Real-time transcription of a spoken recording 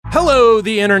Hello,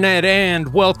 the internet,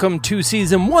 and welcome to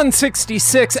season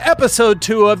 166, episode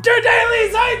 2 of The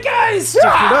Daily Zeitgeist, a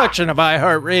production of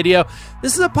iHeartRadio.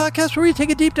 This is a podcast where we take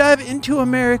a deep dive into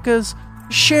America's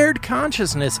shared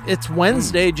consciousness. It's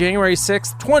Wednesday, January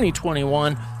 6th,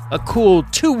 2021, a cool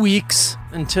 2 weeks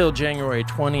until January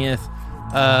 20th.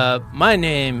 My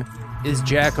name is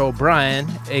Jack O'Brien,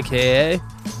 a.k.a.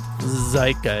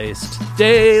 Zeitgeist.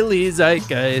 Daily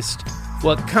Zeitgeist.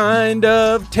 What kind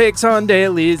of takes on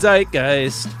Daily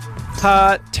Zeitgeist?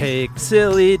 Hot takes,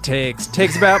 silly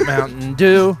takes about Mountain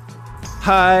Dew.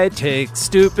 High takes,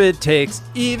 stupid takes,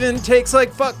 even takes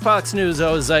like fuck Fox News.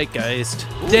 Oh, Zeitgeist.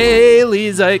 Daily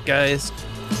Zeitgeist.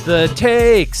 The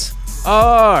takes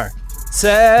are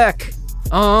second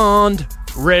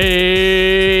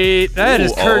rate. That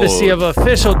is courtesy of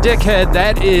official dickhead.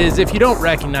 That is, if you don't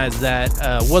recognize that,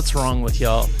 what's wrong with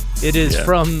y'all? It is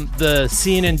from the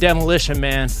scene in Demolition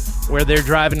Man where they're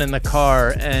driving in the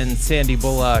car and Sandy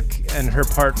Bullock and her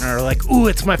partner are like, ooh,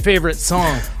 it's my favorite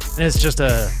song. And it's just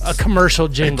a commercial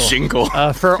jingle,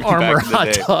 for Armour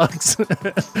hot dogs.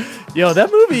 Yo, that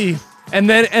movie. And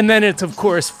then it's, of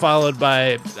course, followed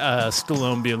by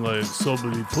Stallone being like,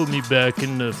 somebody put me back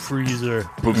in the freezer.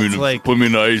 Put me in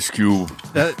the ice cube.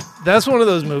 That's one of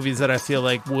those movies that I feel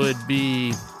like would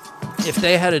be... If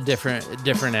they had a different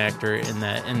actor in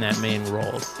that main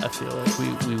role, I feel like we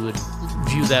would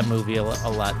view that movie a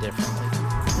lot differently.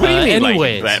 What do you mean?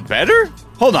 Anyways, like, better?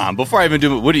 Hold on, before I even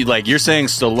do it, what do you like? You're saying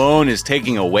Stallone is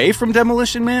taking away from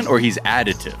Demolition Man, or he's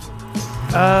additive?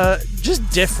 Just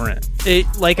different. I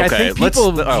think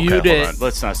people viewed it. On.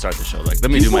 Let's not start the show. Let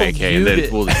me do my AK, and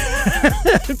then we'll.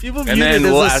 People viewed it as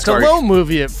a Stallone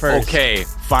movie at first. Okay,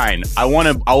 fine. I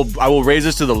will raise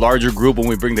this to the larger group when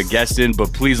we bring the guest in,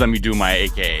 but please let me do my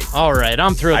AK. All right,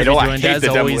 I'm thrilled to be joined as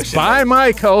always by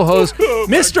my co-host,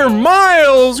 Mr.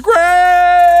 Miles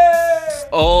Gray.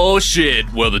 Oh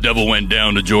shit! Well, the devil went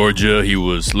down to Georgia. He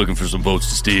was looking for some votes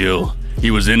to steal. He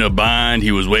was in a bind,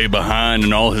 he was way behind,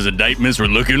 and all his indictments were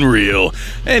looking real.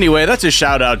 Anyway, that's a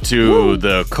shout-out to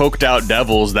the coked-out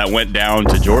devils that went down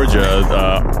to Georgia.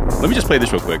 Let me just play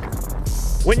this real quick.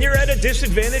 When you're at a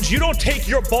disadvantage, you don't take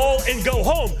your ball and go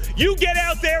home. You get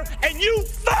out there and you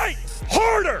fight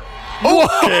harder.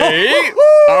 Okay,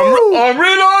 I'm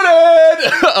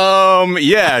reloaded.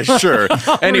 Yeah, sure.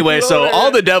 Anyway, so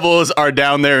all the devils are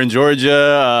down there in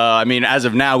Georgia. I mean, as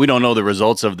of now, we don't know the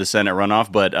results of the Senate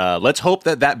runoff, but let's hope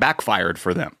that backfired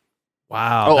for them.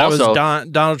 Wow, that was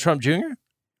Donald Trump Jr.?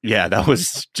 Yeah, that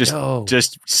was just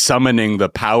summoning the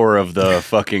power of the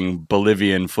fucking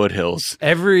Bolivian foothills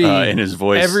in his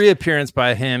voice. Every appearance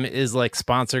by him is like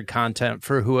sponsored content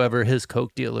for whoever his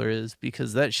coke dealer is,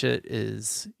 because that shit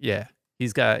is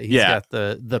he's got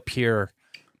the pure.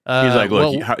 He's like,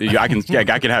 look, I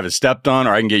can have it stepped on,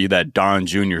 or I can get you that Don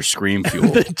Jr. scream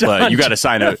fuel. But you got to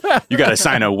sign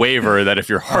a waiver that if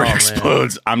your heart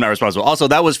explodes, I'm not responsible. Also,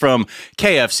 that was from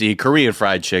KFC, Korean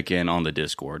Fried Chicken, on the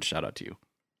Discord. Shout out to you.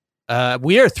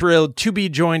 We are thrilled to be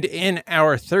joined in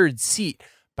our third seat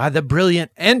by the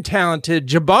brilliant and talented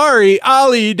Jabari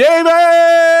Ali Davis.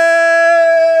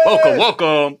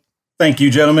 Welcome. Thank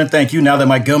you, gentlemen. Thank you. Now that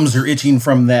my gums are itching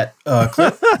from that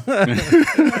clip.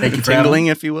 Thank you for tingling,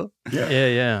 if you will.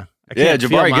 Yeah. Yeah,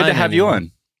 Jabari, good to have you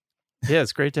on. Yeah,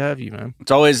 it's great to have you, man.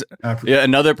 It's always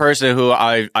another person who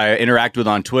I interact with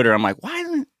on Twitter. I'm like, why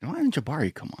doesn't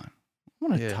Jabari come on? I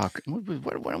want to talk.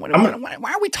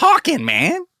 Why are we talking,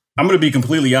 man? I'm going to be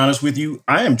completely honest with you.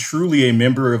 I am truly a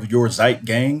member of your Zeit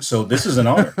gang, so this is an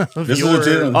honor.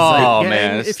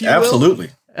 Man. Absolutely.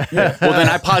 Yeah. Well, then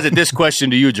I posit this question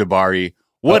to you, Jabari.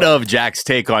 What of Jack's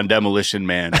take on Demolition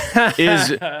Man? Is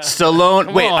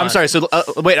Stallone... Wait, I'm sorry. So,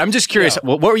 I'm just curious.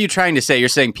 Yeah. What were you trying to say? You're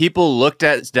saying people looked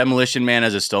at Demolition Man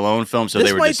as a Stallone film, so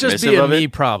they were dismissive of it? This might just be a me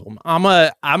problem.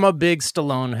 I'm a big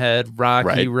Stallone head.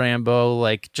 Rocky, Rambo,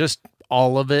 like just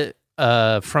all of it.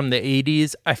 From the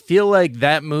 80s. I feel like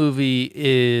that movie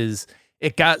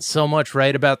it got so much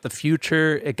right about the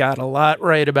future. It got a lot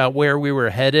right about where we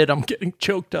were headed. I'm getting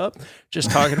choked up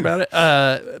just talking about it.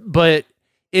 But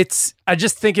I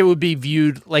just think it would be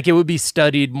viewed, like it would be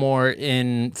studied more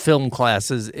in film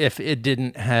classes if it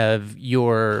didn't have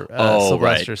your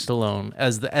Sylvester Stallone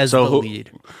as the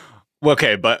lead.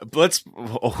 Okay, but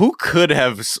who could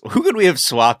we have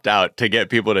swapped out to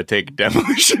get people to take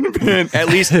Demolition Man, at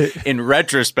least in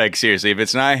retrospect, seriously? If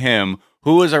it's not him,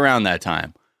 who was around that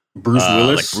time? Bruce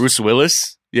Willis? Like Bruce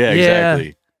Willis? Yeah,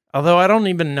 exactly. Although I don't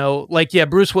even know,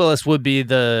 Bruce Willis would be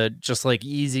the just like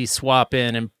easy swap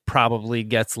in and probably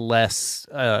gets less,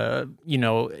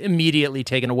 immediately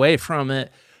taken away from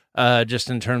it. Just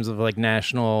in terms of like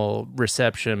national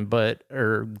reception,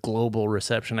 or global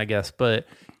reception, I guess. But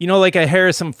you know, like a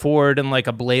Harrison Ford and like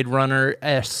a Blade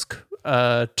Runner-esque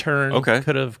turn. Okay.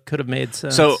 Could have made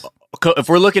sense. So if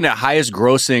we're looking at highest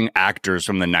grossing actors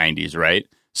from the 90s, right?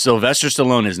 Sylvester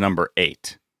Stallone is number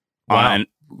 8. Wow.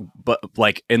 But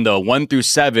like in the 1 through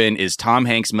 7 is Tom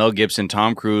Hanks, Mel Gibson,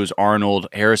 Tom Cruise, Arnold,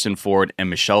 Harrison Ford, and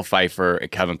Michelle Pfeiffer and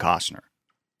Kevin Costner.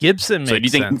 Gibson So do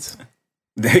makes you think- sense.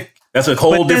 That's a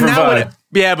whole different vibe.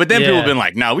 But then people Yeah. have been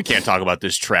like, no, we can't talk about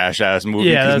this trash ass movie.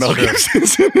 Yeah, because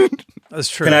that's Mel Gibson's- That's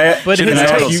true. can But his I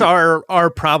ask takes you- are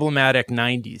problematic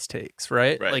 90s takes,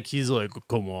 right? Right. Like he's like,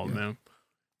 come on,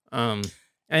 man.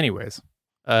 Anyways,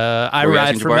 I What were you ride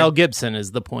asking, for Jabari? Mel Gibson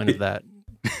is the point of that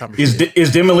conversation.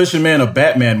 Is Demolition Man a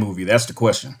Batman movie? That's the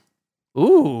question.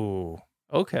 Ooh,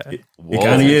 okay. It Whoa.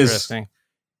 kind of is. Interesting.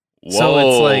 Whoa. So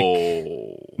it's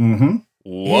like- hmm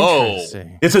Whoa.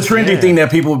 Interesting. It's a trendy Yeah. thing that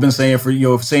people have been saying for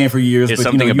years. Is But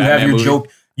something a you have Batman your movie?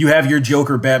 you have your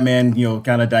Joker Batman,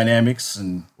 kind of dynamics,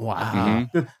 and Wow.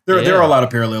 there are a lot of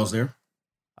parallels there.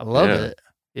 I love Yeah. it.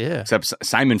 Yeah. Except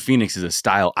Simon Phoenix is a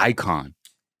style icon.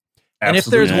 And if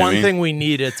there's You know what one I mean? thing we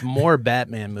need, it's more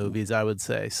Batman movies, I would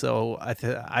say. So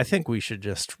I think we should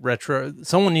just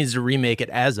someone needs to remake it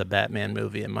as a Batman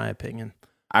movie, in my opinion.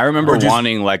 I remember Or just-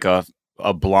 wanting like a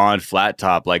blonde flat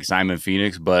top like Simon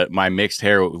Phoenix, but my mixed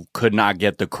hair could not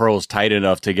get the curls tight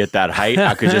enough to get that height.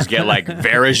 I could just get like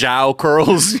Verajao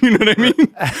curls, you know what I mean?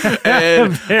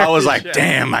 And I was like, Verajao.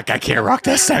 damn, like I can't rock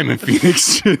that Simon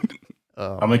Phoenix shit.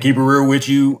 I'm gonna keep it real with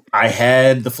you. I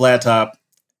had the flat top.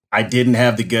 I didn't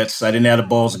have the guts. I didn't have the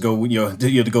balls to go.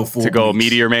 To go full To go bleach.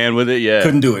 Meteor Man with it, yeah.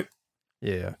 Couldn't do it.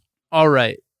 Yeah. All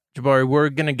right, Jabari, we're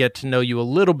going to get to know you a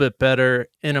little bit better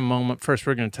in a moment. First,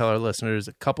 we're going to tell our listeners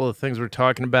a couple of things we're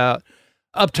talking about.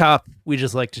 Up top, we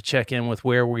just like to check in with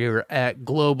where we're at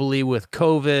globally with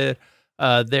COVID.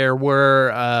 There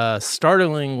were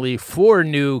startlingly 4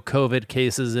 new COVID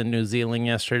cases in New Zealand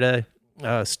yesterday.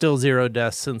 Still 0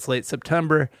 deaths since late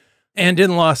September. And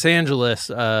in Los Angeles,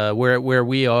 where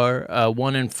we are,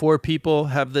 1 in 4 people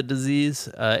have the disease.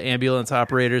 Ambulance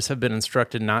operators have been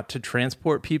instructed not to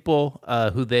transport people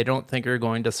who they don't think are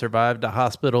going to survive to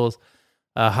hospitals.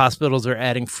 Hospitals are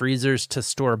adding freezers to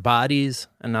store bodies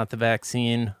and not the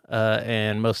vaccine.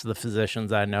 And most of the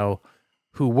physicians I know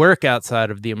who work outside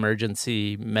of the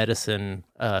emergency medicine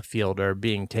field are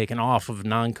being taken off of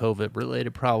non-COVID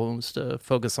related problems to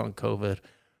focus on COVID.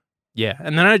 Yeah.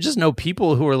 And then I just know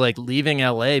people who are like leaving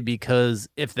LA because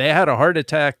if they had a heart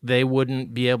attack, they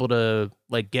wouldn't be able to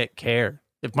like get care.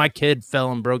 If my kid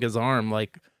fell and broke his arm,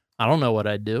 like, I don't know what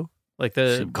I'd do. Like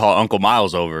Should call Uncle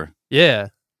Miles over. yeah,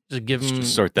 just give him.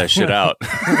 Just sort that shit out.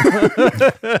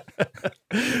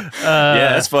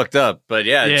 Yeah, that's fucked up. But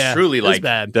yeah, yeah, it's truly it's like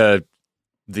bad.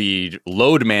 the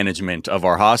load management of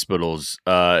our hospitals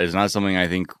is not something I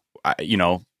think,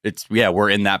 we're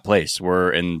in that place.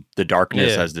 We're in the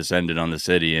darkness Yeah. has descended on the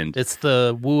city. And It's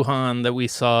the Wuhan that we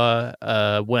saw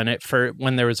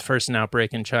when there was first an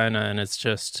outbreak in China, and it's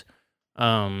just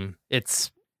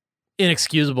it's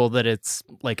inexcusable that it's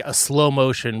like a slow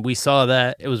motion. We saw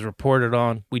that, it was reported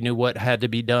on. We knew what had to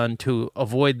be done to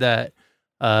avoid that,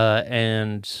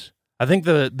 and I think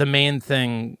the main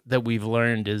thing that we've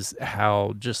learned is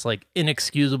how just like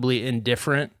inexcusably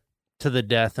indifferent to the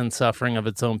death and suffering of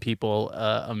its own people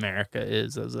America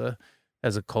is as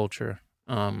a culture.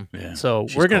 So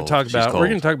she's we're going cold. to talk She's about cold. we're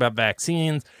going to talk about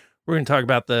vaccines. We're going to talk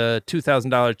about the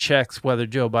 $2,000 checks, whether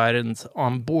Joe Biden's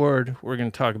on board. We're going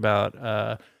to talk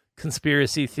about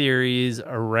conspiracy theories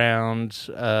around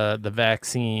the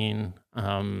vaccine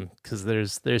because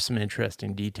there's some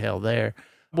interesting detail there.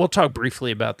 We'll talk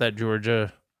briefly about that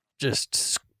Georgia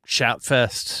just shout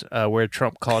fest where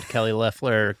Trump called Kelly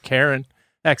Loeffler Karen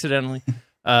accidentally.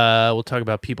 We'll talk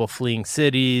about people fleeing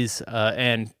cities.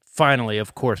 And finally,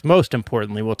 of course, most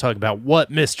importantly, we'll talk about what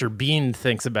Mr. Bean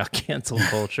thinks about cancel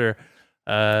culture.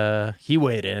 He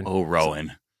weighed in. oh,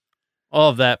 Rowan. All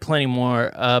of that, plenty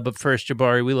more. But first,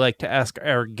 Jabari, we like to ask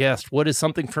our guest, what is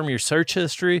something from your search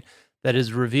history that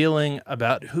is revealing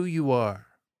about who you are?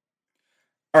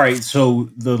 All right, so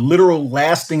the literal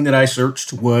last thing that I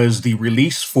searched was the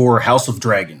release for House of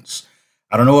Dragons.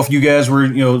 I don't know if you guys were,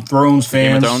 Thrones fans.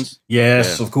 Game of Thrones?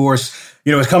 Yes, Yeah. of course.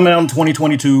 It's coming out in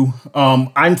 2022.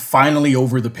 I'm finally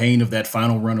over the pain of that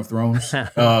final run of Thrones.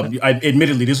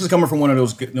 Admittedly, this is coming from one of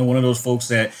those folks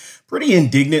that pretty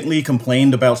indignantly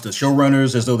complained about the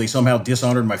showrunners as though they somehow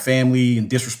dishonored my family and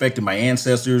disrespected my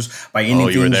ancestors by ending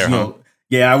you were things. there, huh?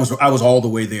 Yeah, I was all the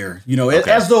way there.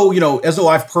 Okay. as though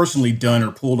I've personally done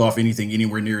or pulled off anything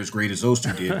anywhere near as great as those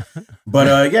two did.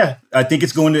 But yeah, I think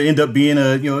it's going to end up being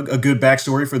a good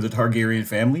backstory for the Targaryen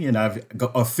family, and I've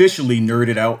officially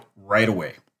nerded out right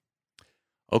away.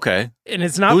 Okay. And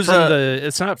it's not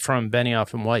it's not from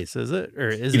Benioff and Weiss, is it? Or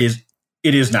is it?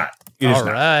 It is not. All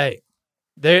right.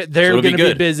 They're going to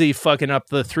be busy fucking up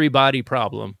the 3-Body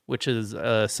Problem, which is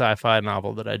a sci-fi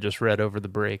novel that I just read over the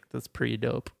break. That's pretty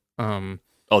dope.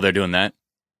 They're doing that?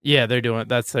 Yeah, they're doing it.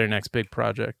 That's their next big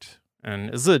project.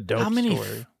 And it's a dope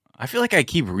story. I feel like I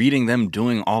keep reading them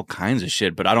doing all kinds of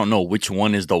shit, but I don't know which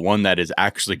one is the one that is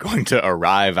actually going to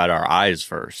arrive at our eyes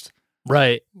first.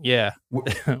 Right. Yeah.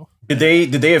 Did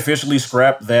they officially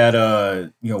scrap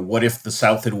that what if the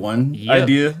South had won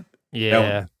idea?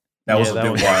 Yeah. That was a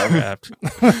bit wild.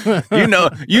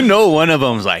 you know one of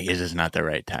them's like, it's just not the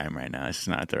right time right now. It's just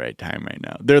not the right time right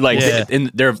now. They're like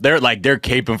they're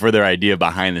caping for their idea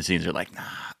behind the scenes. They're like, nah,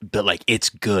 but like it's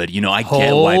good. I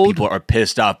get why people are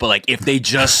pissed off, but like if they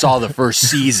just saw the first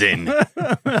season,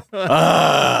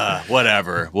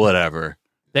 whatever.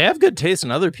 They have good taste in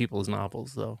other people's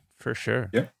novels though, for sure.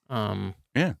 Yeah.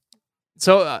 Yeah.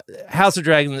 So House of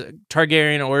Dragon,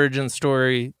 Targaryen origin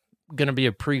story, gonna be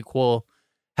a prequel.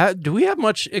 Do we have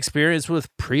much experience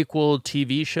with prequel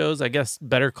TV shows? I guess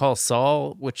Better Call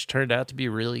Saul, which turned out to be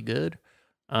really good,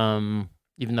 even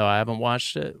though I haven't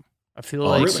watched it. I feel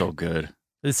like it's so good.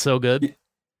 It's so good.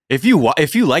 If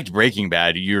you liked Breaking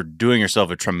Bad, you're doing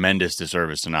yourself a tremendous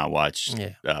disservice to not watch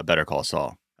Better Call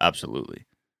Saul. Absolutely.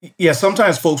 Yeah,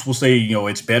 sometimes folks will say,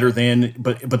 it's better than,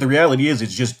 but the reality is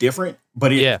it's just different.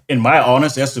 But in my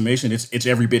honest estimation, it's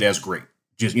every bit as great.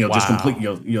 Just just complete,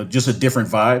 just a different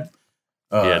vibe.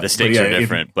 The stakes are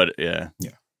different, but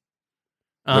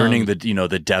learning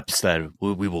the depths that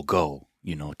we will go,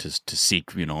 to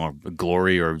seek, our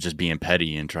glory or just being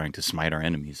petty and trying to smite our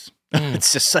enemies.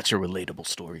 It's just such a relatable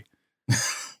story.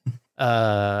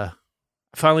 I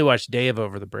finally watched Dave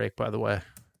over the break, by the way.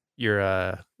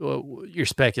 Your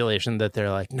speculation that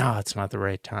they're like, no, it's not the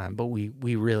right time, but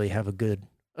we really have a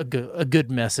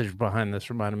good message behind this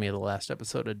reminded me of the last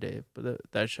episode of Dave, but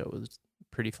that show was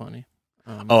pretty funny.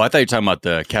 I thought you were talking about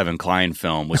the Kevin Kline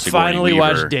film with Sigourney Finally Weaver.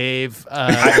 watched Dave,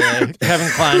 the Kevin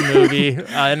Kline movie.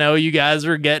 I know you guys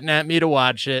were getting at me to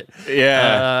watch it.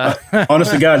 Yeah.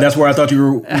 Honest to God, that's where I thought you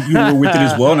were with it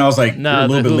as well, and I was like, no, you're a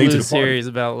little bit late to the series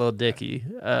about Lil Dicky.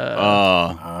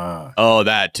 That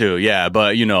too. Yeah,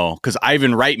 but because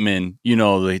Ivan Reitman,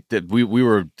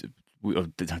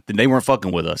 they weren't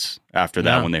fucking with us after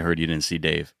that when they heard you didn't see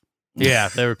Dave. Yeah,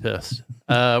 they were pissed.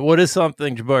 What is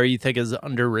something, Jabbar, you think is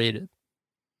underrated?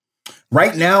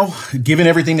 Right now, given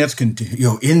everything that's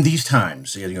in these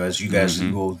times, as you guys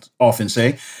will often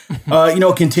say,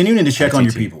 continuing to check on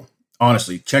your people.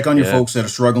 Honestly, check on your folks that are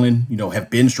struggling, have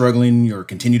been struggling or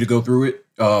continue to go through it.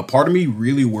 Part of me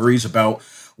really worries about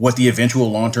what the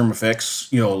eventual long-term effects,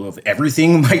 of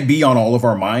everything might be on all of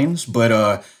our minds.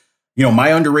 But, my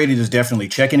underrated is definitely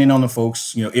checking in on the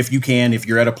folks, if you can, if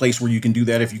you're at a place where you can do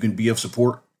that, if you can be of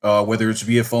support, whether it's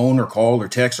via phone or call or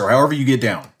text or however you get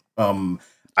down.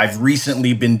 I've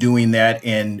recently been doing that,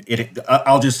 and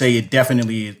I'll just say it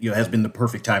definitely has been the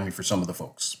perfect timing for some of the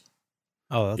folks.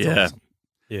 Oh, that's awesome.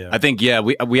 Yeah. I think,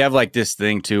 we have like this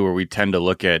thing too, where we tend to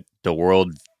look at the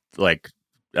world, like,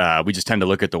 we just tend to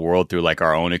look at the world through like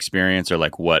our own experience or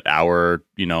like what our,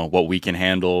 what we can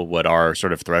handle, what our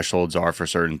sort of thresholds are for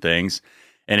certain things.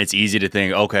 And it's easy to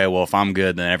think, okay, well, if I'm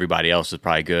good, then everybody else is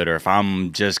probably good. Or if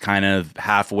I'm just kind of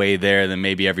halfway there, then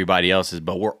maybe everybody else is.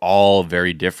 But we're all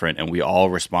very different, and we all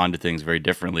respond to things very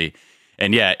differently.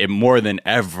 And more than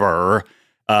ever,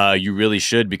 you really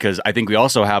should, because I think we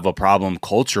also have a problem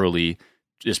culturally,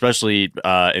 especially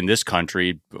in this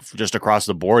country, just across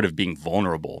the board, of being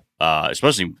vulnerable,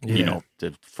 especially,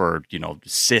 for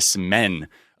cis men.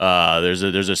 There's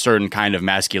a certain kind of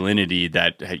masculinity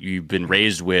that you've been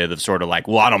raised with, of sort of like,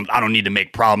 well, I don't need to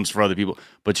make problems for other people.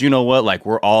 But you know what? Like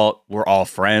we're all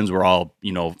friends. We're all,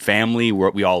 family.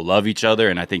 We all love each other.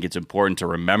 And I think it's important to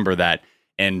remember that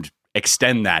and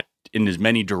extend that in as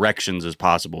many directions as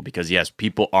possible, because yes,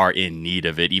 people are in need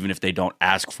of it, even if they don't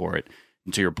ask for it.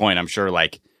 And to your point, I'm sure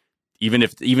like, even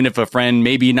if a friend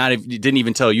maybe didn't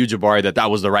even tell you, Jabari, that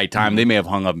was the right time, they may have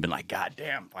hung up and been like, God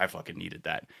damn, I fucking needed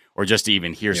that. Or just to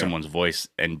even hear someone's voice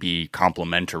and be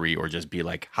complimentary, or just be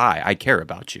like, hi, I care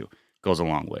about you, goes a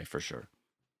long way for sure.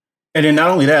 And then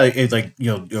not only that, it's like,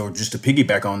 just to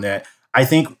piggyback on that, I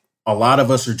think a lot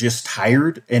of us are just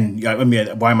tired. And I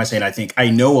mean, why am I saying I think? I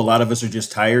know a lot of us are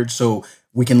just tired. So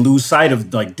we can lose sight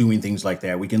of like doing things like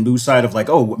that. We can lose sight of like,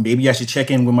 oh, maybe I should check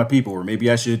in with my people, or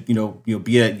maybe I should, be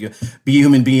a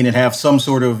human being and have some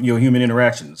sort of, human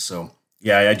interactions. So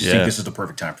I just think this is the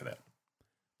perfect time for that.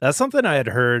 That's something I had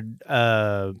heard,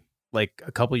 like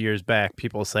a couple years back,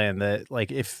 people saying that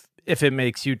like if if it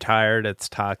makes you tired, it's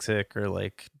toxic or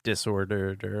like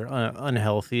disordered or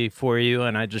unhealthy for you.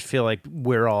 And I just feel like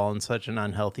we're all in such an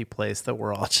unhealthy place that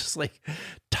we're all just like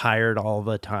tired all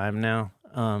the time now.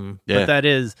 But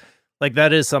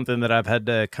that is something that I've had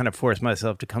to kind of force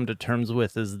myself to come to terms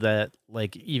with, is that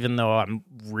like, even though I'm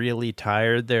really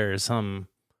tired, there are some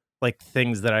like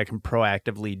things that I can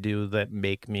proactively do that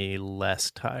make me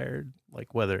less tired,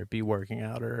 like whether it be working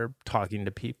out or talking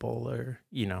to people or,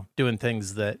 you know, doing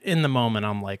things that in the moment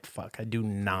I'm like, fuck, I do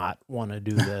not want to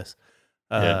do this.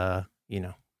 You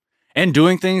know. And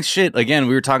doing things, shit, again,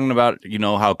 we were talking about, you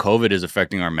know, how COVID is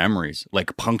affecting our memories,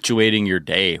 like punctuating your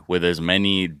day with as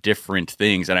many different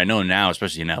things. And I know now,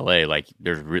 especially in LA, like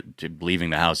leaving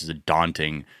the house is a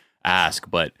daunting ask.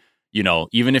 But, you know,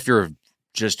 even if you're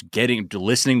just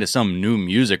listening to some new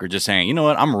music or just saying, you know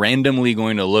what, I'm randomly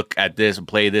going to look at this and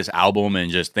play this album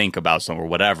and just think about some or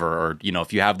whatever. Or, you know,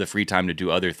 if you have the free time to do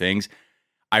other things,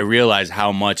 I realize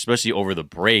how much, especially over the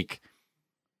break,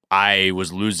 I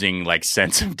was losing like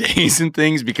sense of days and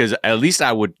things, because at least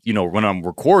I would, you know, when I'm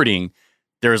recording,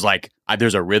 there's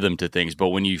a rhythm to things. But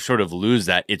when you sort of lose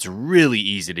that, it's really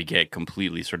easy to get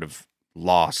completely sort of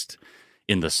lost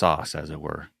in the sauce, as it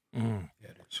were. Mm.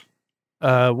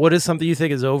 What is something you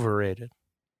think is overrated?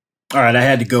 All right, I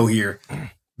had to go here.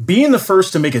 Being the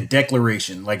first to make a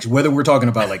declaration, like whether we're talking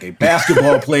about like a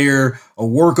basketball player, a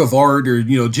work of art, or,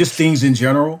 you know, just things in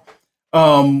general.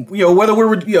 You know, whether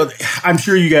we're, you know, I'm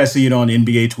sure you guys see it on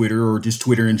NBA Twitter or just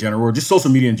Twitter in general or just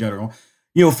social media in general.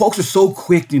 You know, folks are so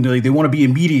quick, you know, they want to be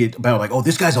immediate about like, oh,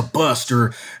 this guy's a bust,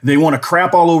 or they want to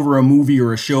crap all over a movie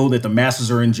or a show that the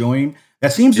masses are enjoying.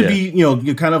 That seems to be, you know,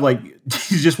 you're kind of like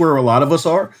just where a lot of us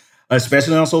are,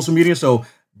 especially on social media. So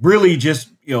really just,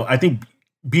 you know, I think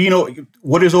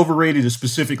what is overrated is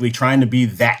specifically trying to be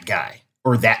that guy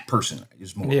or that person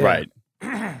is more. Yeah. Right.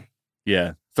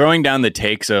 Yeah. Throwing down the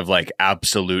takes of like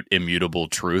absolute immutable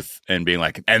truth and being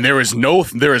like, and there is no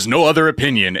other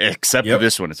opinion except for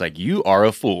this one. It's like, you are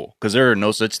a fool, because there are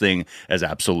no such thing as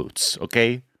absolutes.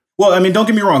 Okay. Well, I mean, don't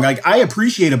get me wrong. Like, I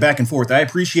appreciate a back and forth. I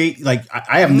appreciate, like,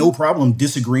 I have no problem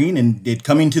disagreeing and it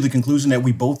coming to the conclusion that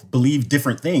we both believe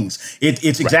different things.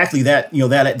 It's exactly that, you know,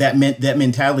 that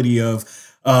mentality of,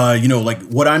 you know, like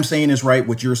what I'm saying is right,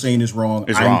 what you're saying is wrong.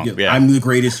 I'm the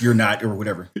greatest, you're not, or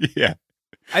whatever. Yeah.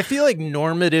 I feel like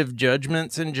normative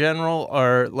judgments in general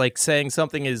are like saying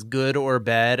something is good or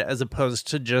bad, as opposed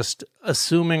to just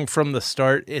assuming from the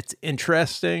start it's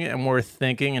interesting and worth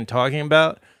thinking and talking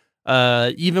about.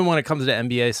 Even when it comes to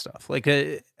NBA stuff, like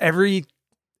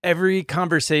every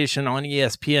conversation on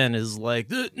ESPN is like,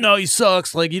 no, he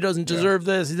sucks. Like, he doesn't deserve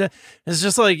this. It's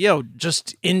just like, yo,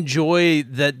 just enjoy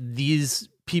that these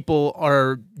people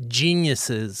are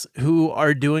geniuses who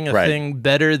are doing a thing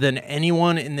better than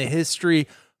anyone in the history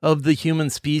of the human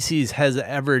species has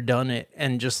ever done it.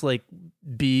 And just like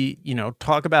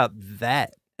talk about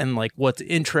that and like what's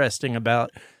interesting about,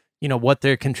 you know, what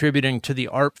they're contributing to the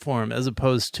art form, as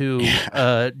opposed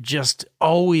to just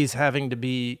always having to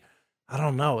be, I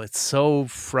don't know. It's so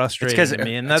frustrating to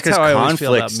me. And that's how I always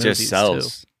feel about movies just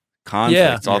sells. Too.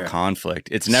 Conflict, it's all conflict.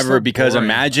 It's never because boring.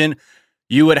 Imagine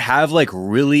you would have like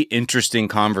really interesting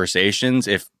conversations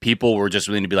if people were just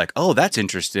willing to be like, oh, that's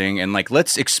interesting. And like,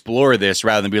 let's explore this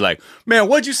rather than be like, man,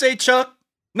 what'd you say, Chuck?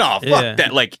 No, fuck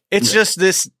that. Like, it's just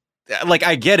this, like,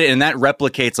 I get it. And that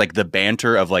replicates like the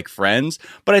banter of like friends.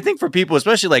 But I think for people,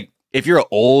 especially like if you're an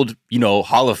old, you know,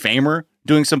 Hall of Famer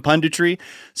doing some punditry,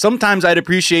 sometimes I'd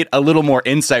appreciate a little more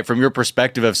insight from your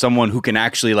perspective of someone who can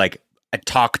actually like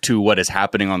talk to what is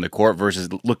happening on the court versus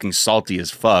looking salty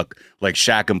as fuck like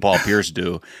Shaq and Paul Pierce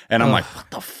do. And I'm like, what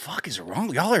the fuck is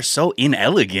wrong? Y'all are so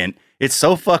inelegant. It's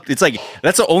so fucked. It's like,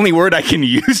 that's the only word I can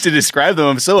use to describe them.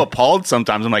 I'm so appalled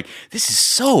sometimes. I'm like, this is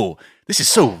so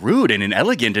rude and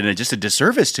inelegant, and it's just a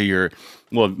disservice to your,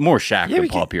 well, more Shaq than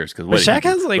Paul Pierce. But Shaq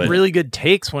has like really good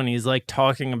takes when he's like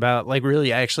talking about like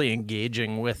really actually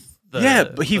engaging with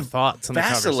but he thoughts and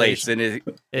vacillates in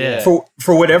it.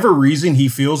 For whatever reason, he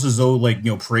feels as though like,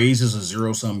 you know, praise is a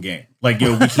zero-sum game. Like, you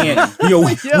know, we can't, you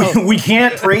know, we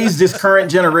can't praise this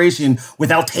current generation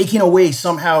without taking away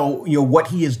somehow, you know, what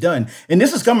he has done. And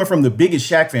this is coming from the biggest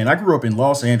Shaq fan. I grew up in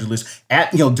Los Angeles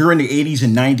at, you know, during the 80s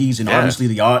and 90s and obviously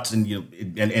the aughts and, you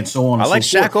know, and so on. I like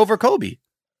Shaq over Kobe.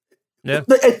 Yeah,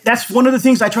 that's one of the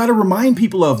things I try to remind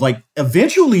people of. Like,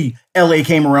 eventually LA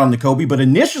came around to Kobe, but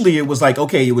initially it was like,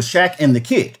 okay, it was Shaq and the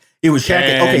kid. It was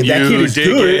Shaq. Okay, that kid is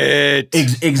good.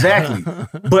 Exactly.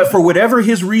 But for whatever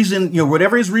his reason, you know,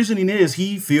 whatever his reasoning is,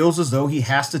 he feels as though he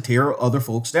has to tear other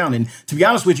folks down. And to be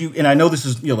honest with you, and I know this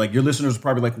is, you know, like your listeners are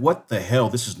probably like, what the hell?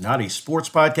 This is not a sports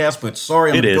podcast, but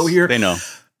sorry, I'm going to go here. They know.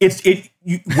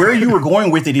 where you were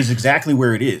going with it is exactly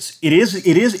where it is.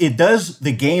 It does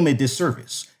the game a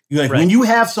disservice. When you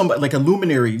have somebody like a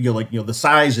luminary, the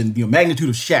size and magnitude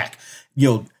of Shaq,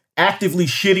 actively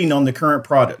shitting on the current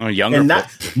product, and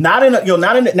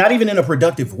not even in a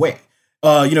productive way.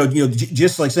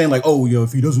 Just like saying like,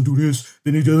 if he doesn't do this,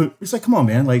 then he doesn't. It's like, come on,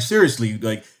 man. Like seriously,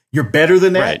 like you're better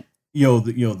than that. Right.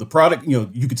 The product,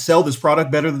 you could sell this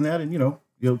product better than that, and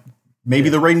maybe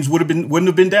the ratings wouldn't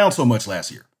have been down so much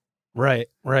last year. Right.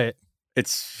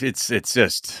 It's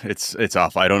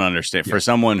awful. I don't understand. For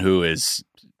someone who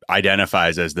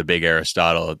identifies as the big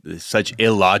Aristotle, such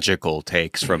illogical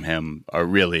takes from him are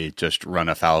really just run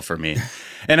afoul for me.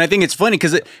 And I think it's funny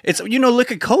because it's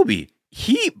look at Kobe.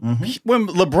 When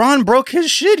LeBron broke his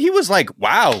shit, he was like,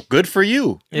 wow, good for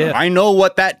you. Yeah. I know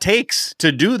what that takes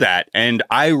to do that. And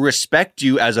I respect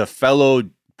you as a fellow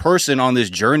person on this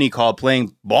journey called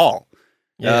playing ball.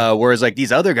 Yeah. Whereas like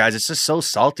these other guys, it's just so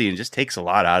salty and just takes a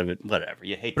lot out of it. Whatever.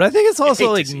 You hate. But I think it's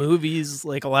also like movies.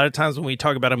 Like a lot of times when we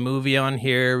talk about a movie on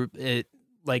here,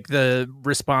 like the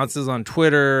responses on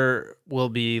Twitter will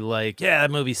be like, yeah, that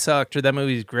movie sucked or that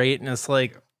movie's great. And it's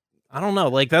like, I don't know.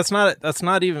 Like that's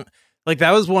not even like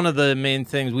that was one of the main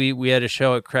things we had a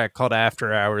show at Crack called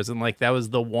After Hours. And like that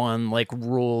was the one like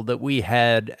rule that we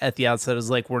had at the outset is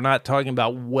like, we're not talking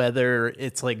about whether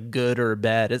it's like good or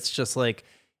bad. It's just like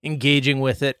engaging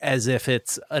with it as if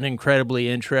it's an incredibly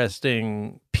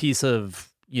interesting piece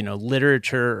of,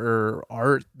 literature or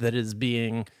art that is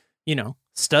being,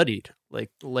 studied like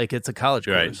it's a college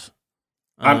course.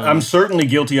 I'm certainly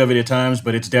guilty of it at times,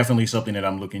 but it's definitely something that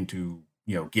I'm looking to,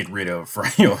 get rid of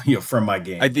from my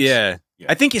game.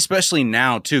 I think especially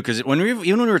now too, because even when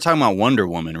we were talking about Wonder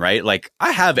Woman, right? Like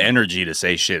I have energy to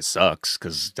say shit sucks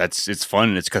because it's fun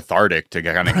and it's cathartic to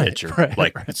kind of get your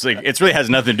it's like it really has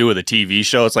nothing to do with a TV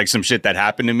show. It's like some shit that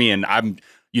happened to me, and I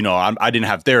didn't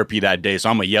have therapy that day, so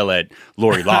I'm gonna yell at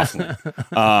Lori Loughlin.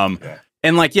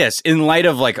 And like, yes, in light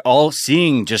of like all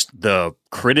seeing just the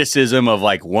criticism of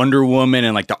like Wonder Woman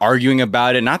and like the arguing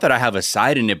about it, not that I have a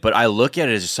side in it, but I look at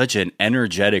it as such an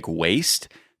energetic waste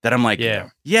that I'm like,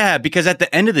 yeah, because at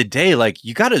the end of the day, like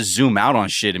you got to zoom out on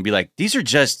shit and be like, these are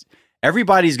just,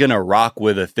 everybody's going to rock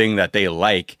with a thing that they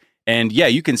like. And yeah,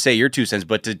 you can say your 2 cents,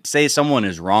 but to say someone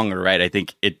is wrong or right, I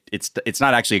think it's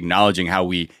not actually acknowledging how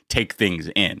we take things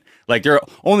in. Like there are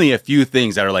only a few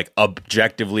things that are like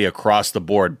objectively across the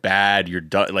board bad. You're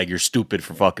like you're stupid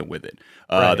for fucking with it.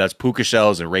 That's puka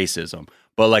shells and racism.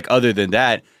 But like other than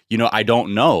that, I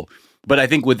don't know. But I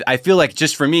think I feel like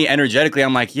just for me energetically,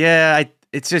 I'm like, yeah,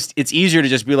 it's easier to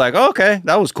just be like, oh, okay,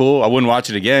 that was cool. I wouldn't watch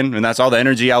it again, and that's all the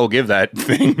energy I will give that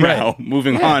thing now.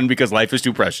 Moving on because life is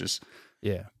too precious.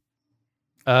 Yeah.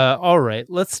 All right,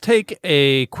 let's take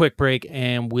a quick break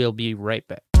and we'll be right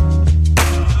back.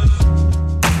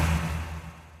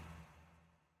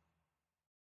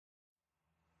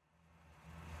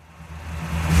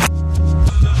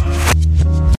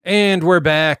 And we're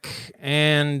back,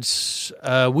 and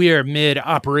we are mid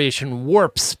Operation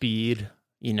Warp Speed.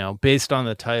 Based on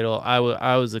the title, I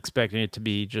was expecting it to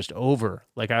be just over.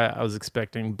 Like I was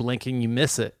expecting blinking you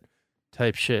miss it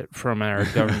type shit from our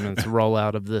government's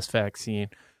rollout of this vaccine.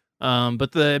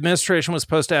 But the administration was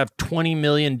supposed to have 20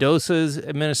 million doses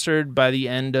administered by the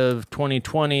end of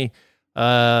 2020.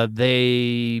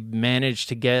 They managed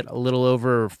to get a little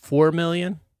over 4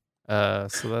 million. So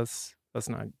that's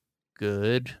not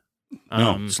good.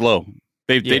 No, slow.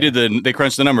 They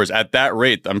crunched the numbers at that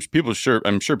rate. I'm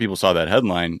sure people saw that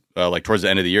headline like towards the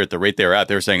end of the year at the rate they were at.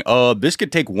 They were saying, this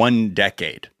could take 1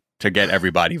 decade to get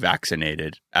everybody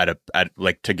vaccinated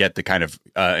to get the kind of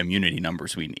immunity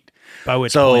numbers we need. By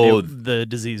which point the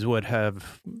disease would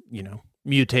have,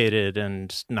 mutated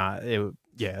and not.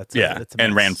 It's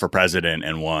and ran for president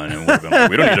and won and would have been like,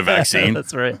 we don't need a vaccine.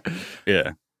 That's right.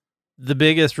 Yeah. The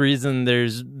biggest reason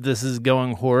this is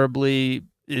going horribly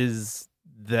is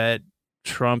that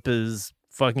Trump is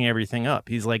fucking everything up.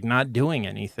 He's like not doing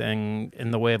anything in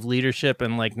the way of leadership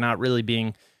and like not really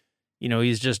being,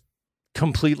 he's just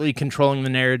completely controlling the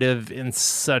narrative in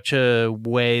such a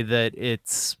way that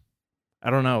it's,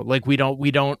 I don't know, like we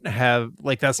don't have,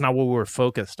 like that's not what we're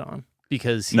focused on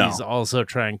because he's also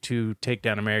trying to take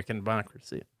down American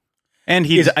democracy. And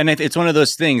it's one of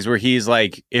those things where he's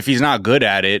like, if he's not good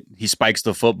at it, he spikes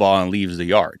the football and leaves the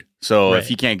yard. So if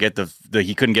he can't get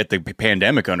he couldn't get the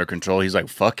pandemic under control, he's like,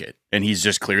 fuck it. And he's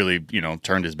just clearly,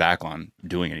 turned his back on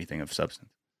doing anything of substance.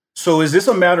 So is this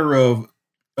a matter of,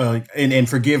 and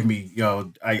forgive me,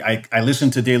 I listen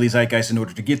to Daily Zeitgeist in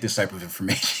order to get this type of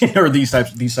information or these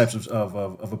types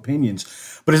of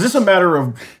opinions. But is this a matter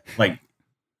of like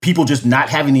people just not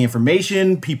having the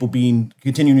information, people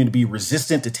continuing to be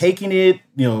resistant to taking it,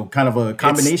 kind of a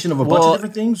combination of a bunch of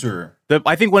different things? Or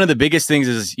I think one of the biggest things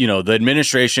is, the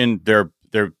administration,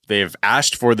 they've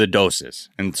asked for the doses.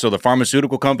 And so the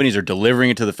pharmaceutical companies are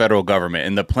delivering it to the federal government.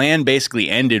 And the plan basically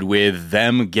ended with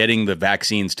them getting the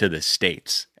vaccines to the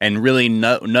states, and really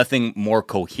nothing more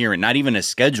coherent, not even a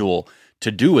schedule to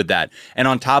do with that. And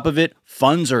on top of it,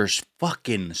 funds are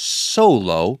fucking so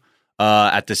low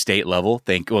at the state level.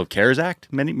 CARES Act,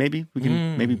 maybe we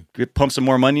can pump some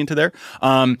more money into there.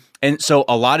 And so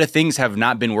a lot of things have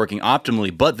not been working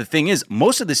optimally. But the thing is,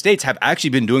 most of the states have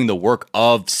actually been doing the work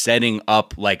of setting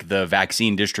up like the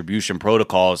vaccine distribution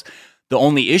protocols. The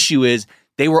only issue is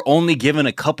they were only given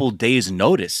a couple days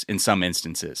notice in some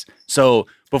instances. So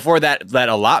before that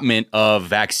allotment of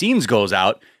vaccines goes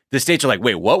out, the states are like,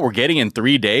 wait, what? We're getting in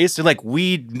 3 days? They're like,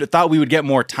 we thought we would get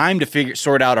more time to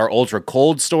sort out our ultra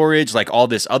cold storage, like all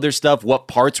this other stuff, what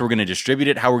parts we're going to distribute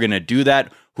it, how we're going to do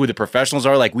that, who the professionals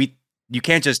are. Like, you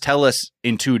can't just tell us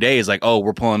in 2 days, like, oh,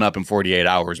 we're pulling up in 48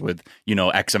 hours with,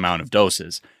 X amount of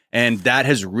doses. And that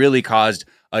has really caused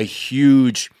a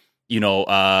huge,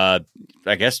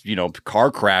 I guess,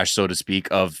 car crash, so to speak,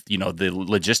 of, the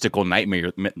logistical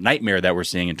nightmare that we're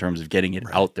seeing in terms of getting it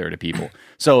out there to people.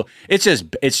 So it's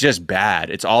just bad.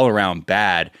 It's all around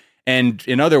bad. And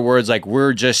in other words, like,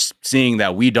 we're just seeing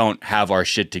that we don't have our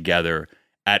shit together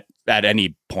at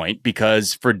any point,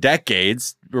 because for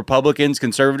decades, Republicans,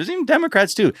 conservatives, even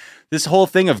Democrats too, this whole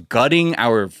thing of gutting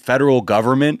our federal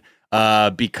government,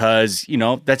 because,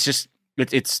 that's just,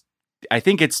 I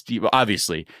think it's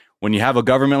obviously, when you have a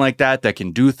government like that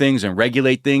can do things and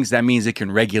regulate things, that means it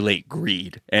can regulate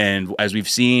greed. And as we've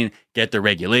seen, get the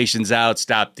regulations out,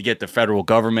 to get the federal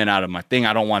government out of my thing.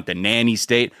 I don't want the nanny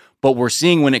state. But we're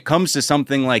seeing when it comes to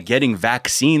something like getting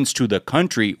vaccines to the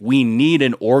country, we need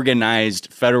an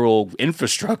organized federal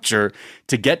infrastructure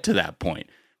to get to that point.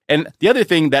 And the other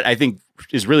thing that I think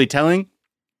is really telling,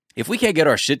 if we can't get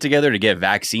our shit together to get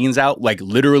vaccines out, like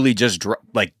literally just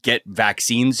get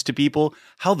vaccines to people,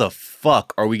 how the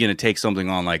fuck are we going to take something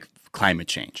on like climate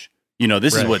change?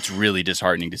 This is what's really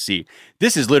disheartening to see.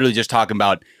 This is literally just talking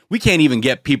about, we can't even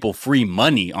get people free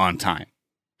money on time.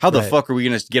 How the fuck are we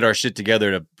going to get our shit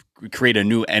together to create a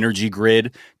new energy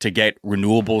grid to get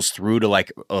renewables through to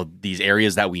like these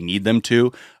areas that we need them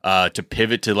to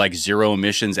pivot to like zero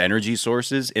emissions energy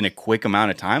sources in a quick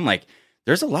amount of time? Like,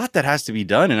 there's a lot that has to be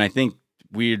done. And I think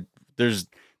this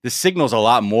signals a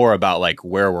lot more about like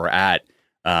where we're at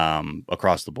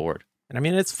across the board. And I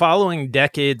mean, it's following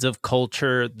decades of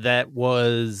culture that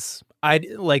was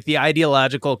like the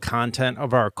ideological content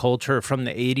of our culture from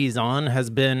the 80s on has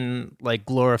been like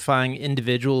glorifying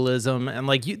individualism. And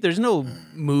like, there's no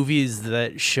movies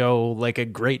that show like a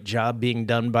great job being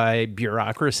done by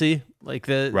bureaucracy. Like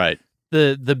the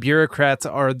bureaucrats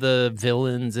are the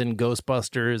villains in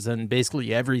Ghostbusters and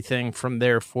basically everything from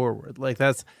there forward. Like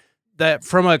that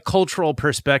from a cultural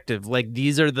perspective, like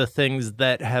these are the things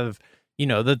that have,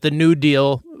 that the New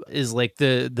Deal is like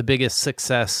the biggest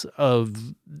success of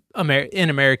in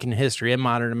American history, in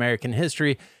modern American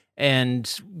history.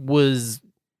 And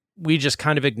we just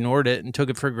kind of ignored it and took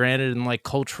it for granted. And like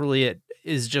culturally, it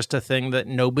is just a thing that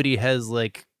nobody has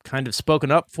like kind of spoken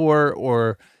up for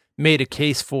or made a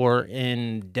case for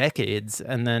in decades.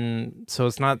 And then, so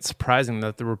it's not surprising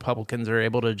that the Republicans are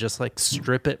able to just like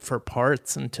strip it for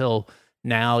parts until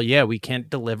now. Yeah, we can't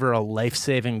deliver a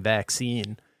life-saving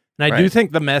vaccine. And I do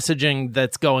think the messaging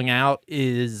that's going out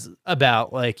is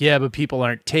about like, yeah, but people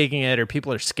aren't taking it or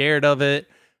people are scared of it.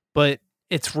 But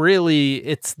it's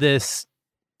this,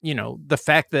 the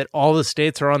fact that all the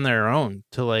states are on their own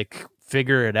to like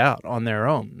figure it out on their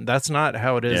own. That's not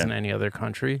how it is in any other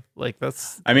country. Like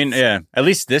at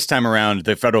least this time around,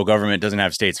 the federal government doesn't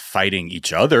have states fighting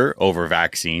each other over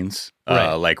vaccines.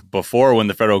 Right. Like before, when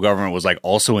the federal government was like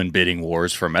also in bidding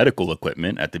wars for medical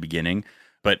equipment at the beginning.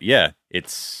 But yeah,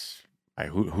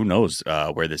 who knows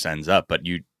where this ends up, but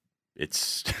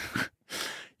it's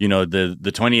the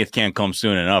 20th can't come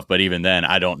soon enough. But even then,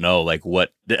 I don't know like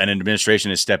what an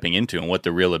administration is stepping into and what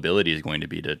the real ability is going to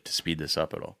be to speed this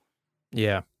up at all.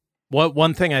 Yeah.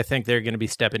 One thing I think they're going to be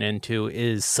stepping into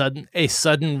is a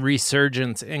sudden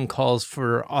resurgence in calls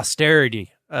for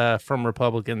austerity from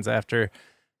Republicans after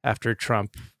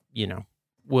Trump,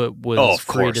 was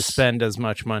free to spend as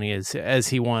much money as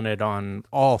he wanted on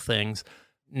all things.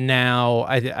 Now,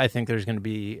 I think there's going to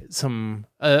be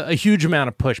a huge amount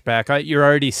of pushback. You're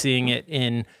already seeing it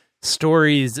in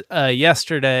stories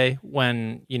yesterday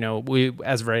when,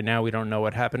 as of right now, we don't know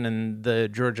what happened in the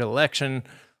Georgia election.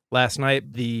 Last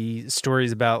night, the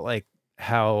stories about like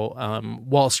how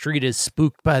Wall Street is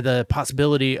spooked by the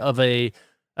possibility of a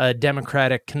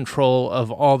Democratic control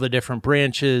of all the different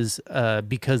branches,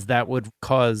 because that would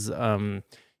cause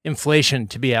inflation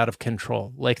to be out of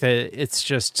control. Like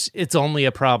it's only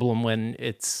a problem when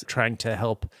it's trying to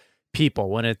help people,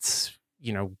 when it's,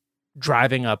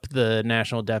 driving up the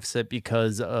national deficit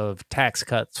because of tax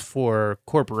cuts for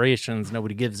corporations.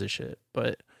 Nobody gives a shit.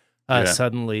 But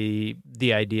suddenly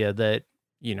the idea that,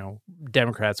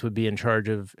 Democrats would be in charge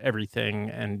of everything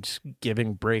and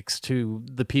giving breaks to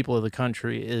the people of the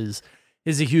country is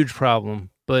a huge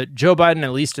problem. But Joe Biden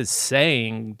at least is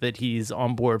saying that he's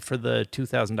on board for the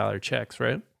 $2,000 checks,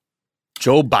 right?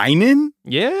 Joe Biden?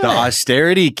 Yeah. The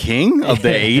austerity king of the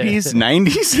 80s,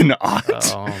 90s, and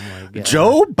aughts? Oh, my God.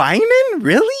 Joe Biden?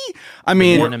 Really? I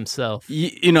mean, the man himself.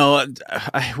 We I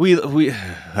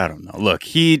don't know. Look,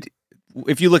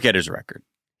 if you look at his record,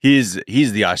 he's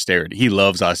the austerity. He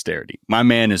loves austerity. My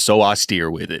man is so austere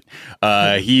with it.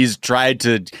 He's tried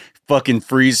to fucking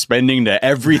freeze spending to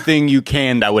everything you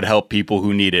can that would help people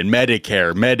who need it.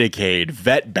 Medicare, Medicaid,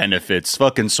 vet benefits,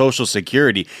 fucking Social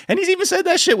Security. And he's even said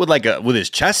that shit with with his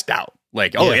chest out.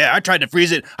 Like, oh yeah, I tried to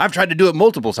freeze it. I've tried to do it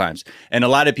multiple times. And a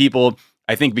lot of people,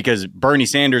 I think because Bernie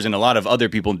Sanders and a lot of other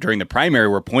people during the primary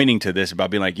were pointing to this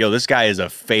about being like, yo, this guy is a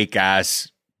fake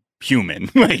ass human.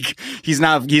 Like he's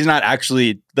not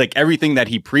actually, like, everything that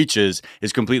he preaches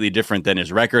is completely different than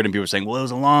his record. And people are saying, well, it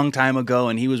was a long time ago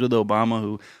and he was with Obama,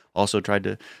 who also tried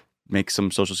to make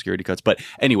some Social Security cuts. But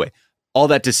anyway, all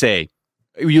that to say,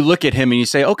 you look at him and you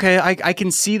say, okay, I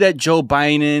can see that Joe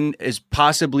Biden is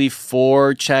possibly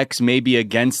for checks, maybe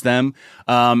against them.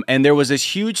 And there was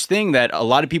this huge thing that a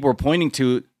lot of people were pointing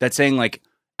to that saying, like,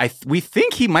 we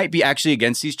think he might be actually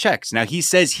against these checks. Now, he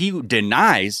says he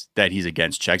denies that he's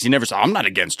against checks. He never said, I'm not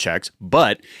against checks.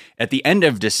 But at the end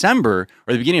of December,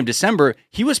 or the beginning of December,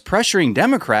 he was pressuring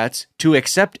Democrats to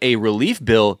accept a relief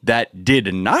bill that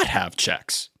did not have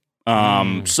checks.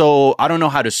 So I don't know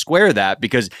how to square that,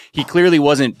 because he clearly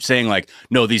wasn't saying like,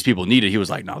 no, these people need it. He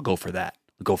was like, no, go for that.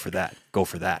 Go for that. Go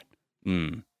for that.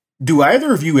 Do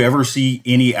either of you ever see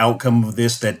any outcome of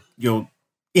this that,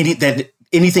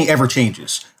 anything ever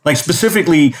changes? Like,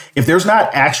 specifically, if there's not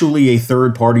actually a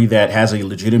third party that has a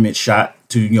legitimate shot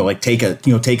to,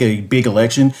 take a big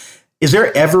election, is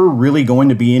there ever really going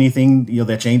to be anything,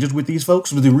 that changes with these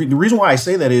folks? But the reason why I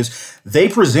say that is they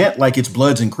present like it's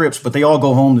Bloods and Crips, but they all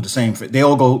go home to the same. They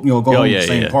all go home to the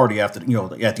same party after,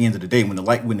 at the end of the day when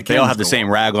they all have the same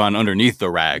rag on underneath the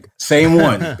rag. Same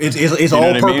one. It's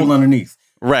all purple underneath.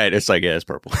 Right. It's like, yeah, it's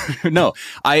purple. No,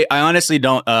 I honestly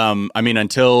don't.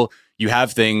 Until you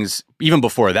have things, even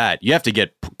before that, you have to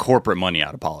get corporate money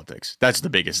out of politics. That's the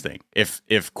biggest thing.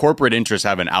 If corporate interests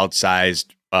have an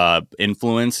outsized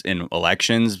influence in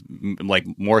elections, like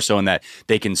more so in that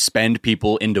they can spend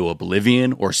people into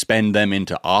oblivion or spend them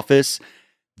into office,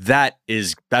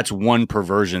 that's one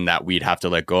perversion that we'd have to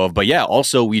let go of. But yeah,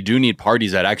 also we do need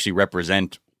parties that actually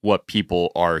represent what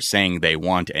people are saying they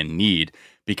want and need,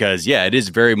 because yeah, it is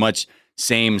very much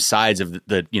same sides of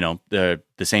the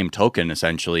same token,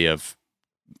 essentially, of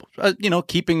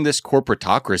keeping this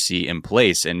corporatocracy in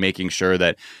place and making sure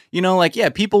that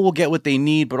people will get what they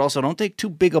need, but also don't take too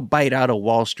big a bite out of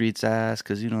Wall Street's ass,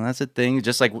 because that's a thing.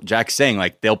 Just like Jack's saying,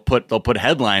 like they'll put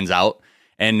headlines out,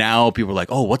 and now people are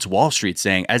like, oh, what's Wall Street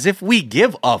saying? As if we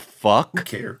give a fuck. Who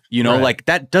cares? Like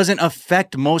that doesn't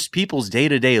affect most people's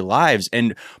day-to-day lives,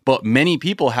 but many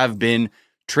people have been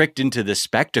tricked into the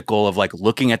spectacle of like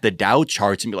looking at the Dow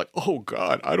charts and be like, oh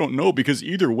God, I don't know, because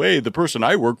either way, the person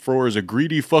I work for is a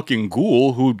greedy fucking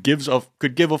ghoul who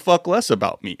could give a fuck less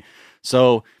about me.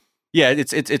 So yeah,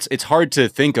 it's hard to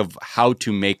think of how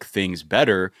to make things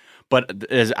better. But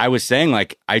as I was saying,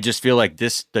 like, I just feel like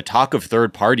the talk of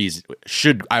third parties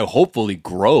hopefully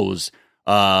grows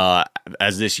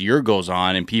as this year goes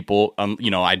on, and people,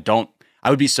 I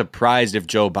would be surprised if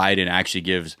Joe Biden actually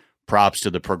gives props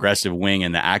to the progressive wing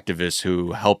and the activists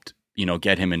who helped,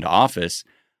 get him into office.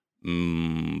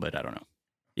 But I don't know.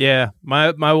 Yeah.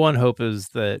 My one hope is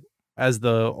that as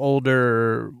the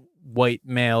older white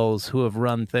males who have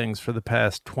run things for the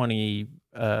past 20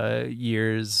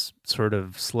 years sort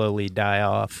of slowly die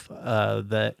off,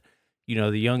 that,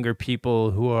 the younger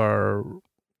people who are,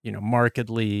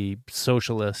 markedly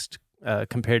socialist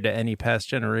compared to any past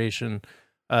generation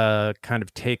kind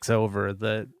of takes over,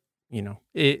 that,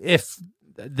 if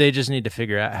they just need to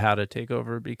figure out how to take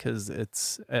over, because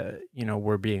it's,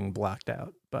 we're being blocked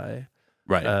out by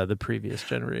the previous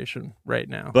generation right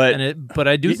now. But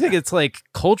I do think it's like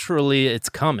culturally it's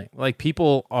coming. Like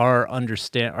people are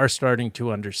starting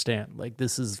to understand, like,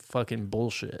 this is fucking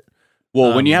bullshit.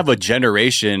 Well, when you have a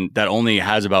generation that only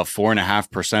has about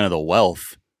 4.5% of the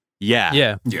wealth,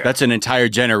 Yeah. That's an entire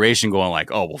generation going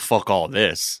like, oh, well, fuck all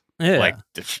this. Yeah. Like,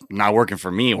 it's not working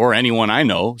for me or anyone I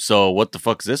know. So what the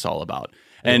fuck is this all about?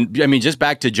 And I mean, just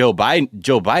back to Joe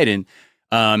Biden,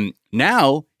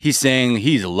 now he's saying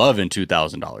he's loving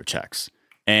 $2,000 checks.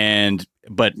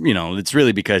 But you know, it's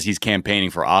really because he's campaigning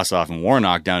for Ossoff and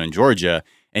Warnock down in Georgia.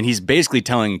 And he's basically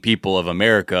telling people of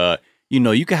America, you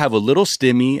know, you can have a little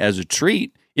stimmy as a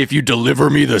treat if you deliver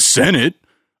me the Senate.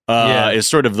 Is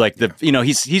sort of like the, you know,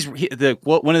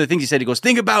 one of the things he said, he goes,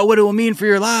 think about what it will mean for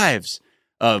your lives,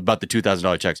 about the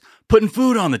 $2,000 checks, putting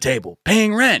food on the table,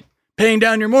 paying rent, paying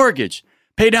down your mortgage,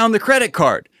 pay down the credit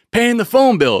card, paying the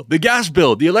phone bill, the gas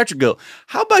bill, the electric bill.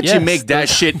 How about you make that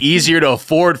shit easier to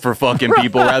afford for fucking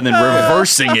people rather than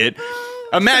reversing it?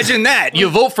 Imagine that. You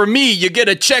vote for me, you get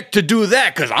a check to do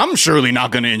that because I'm surely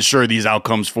not going to ensure these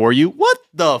outcomes for you. What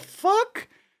the fuck?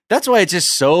 That's why it's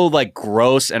just so like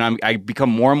gross, and I become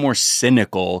more and more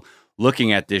cynical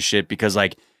looking at this shit because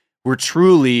like we're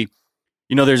truly,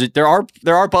 you know, there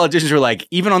are politicians who are like,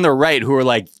 even on the right, who are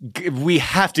like, we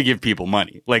have to give people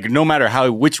money, like no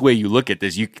matter which way you look at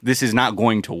this, this is not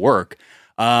going to work.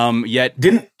 Yet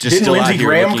didn't Lindsey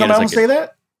Graham come out and say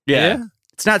that? Yeah.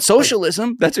 It's not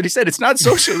socialism. That's what he said. It's not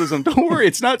socialism. Don't worry,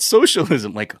 it's not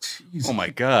socialism. Like, oh my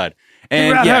god.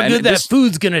 And think about how good that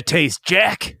food's gonna taste,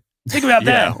 Jack. Think about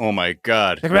that. Oh my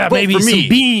god. Think about maybe some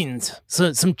beans,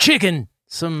 some chicken,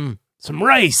 some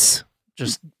rice.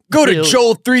 Just go to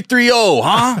Joel 330,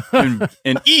 huh?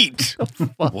 and eat.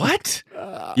 What?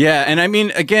 Yeah, and I mean,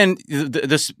 again,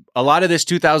 a lot of this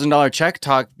 $2,000 check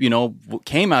talk, you know,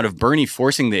 came out of Bernie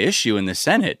forcing the issue in the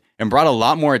Senate and brought a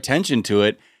lot more attention to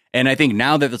it. And I think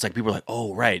now that it's like people are like,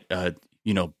 oh right,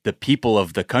 you know, the people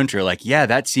of the country are like, yeah,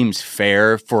 that seems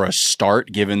fair for a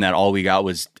start, given that all we got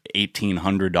was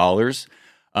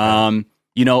 $1,800.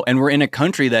 You know, and we're in a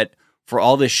country that, for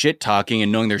all this shit talking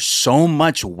and knowing there's so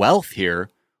much wealth here,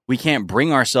 we can't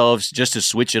bring ourselves just to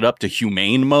switch it up to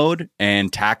humane mode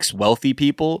and tax wealthy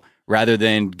people rather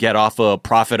than get off a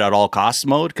profit at all costs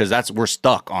mode, because we're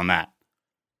stuck on that.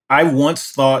 I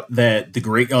once thought that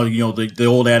the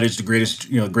old adage, the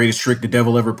greatest trick the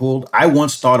devil ever pulled. I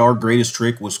once thought our greatest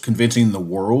trick was convincing the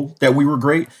world that we were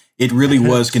great. It really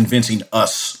was convincing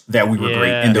us that we were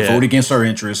great, and to vote against our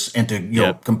interests, and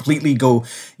to completely go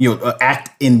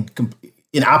act in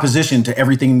opposition to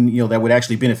everything that would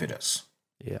actually benefit us.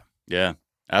 Yeah,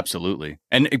 absolutely,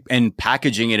 and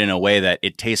packaging it in a way that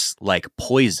it tastes like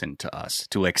poison to us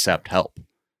to accept help.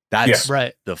 That's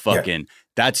right.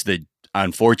 That's the.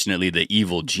 Unfortunately, the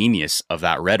evil genius of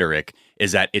that rhetoric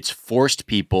is that it's forced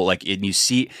people, like, and you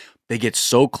see, they get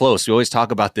so close. We always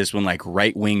talk about this when like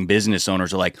right-wing business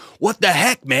owners are like, what the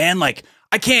heck, man? Like,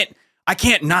 I can't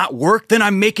not work, then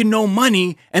I'm making no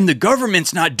money and the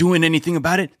government's not doing anything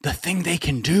about it. The thing they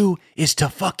can do is to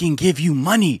fucking give you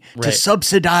money to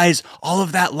subsidize all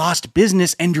of that lost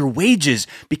business and your wages,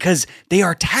 because they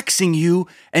are taxing you,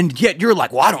 and yet you're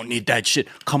like, well, I don't need that shit.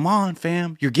 Come on,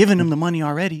 fam. You're giving them the money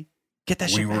already. Get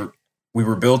that shit back. We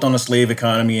were built on a slave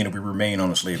economy, and we remain on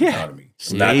a slave economy.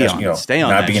 Stay on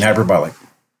not being hyperbolic.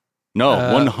 No,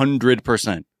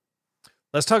 100%.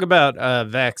 Let's talk about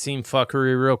vaccine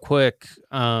fuckery real quick.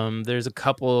 There's a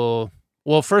couple.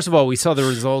 Well, first of all, we saw the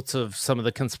results of some of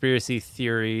the conspiracy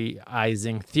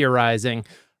theorizing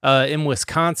in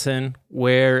Wisconsin,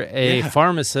 where a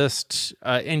pharmacist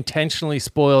intentionally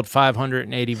spoiled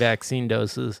 580 vaccine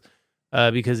doses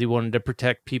because he wanted to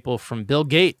protect people from Bill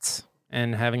Gates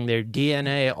and having their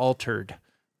DNA altered.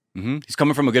 Mm-hmm. He's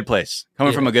coming from a good place.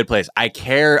 From a good place. I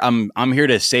care. I'm here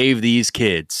to save these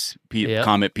kids.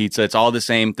 Comet Pizza. It's all the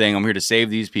same thing. I'm here to save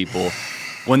these people.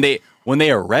 When they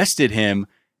arrested him,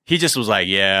 he just was like,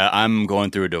 "Yeah, I'm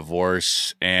going through a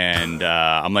divorce, and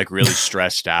I'm like really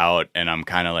stressed out, and I'm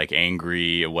kind of like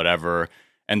angry or whatever."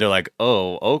 And they're like,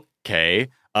 "Oh, okay."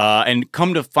 And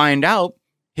come to find out,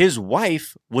 his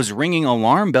wife was ringing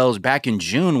alarm bells back in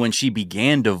June when she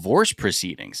began divorce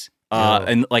proceedings.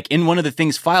 And like in one of the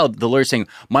things filed, the lawyer saying,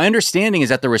 my understanding is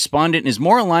that the respondent is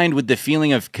more aligned with the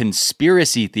feeling of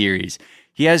conspiracy theories.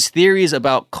 He has theories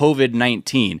about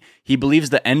COVID-19. He believes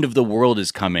the end of the world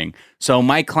is coming. So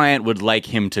my client would like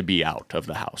him to be out of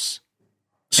the house.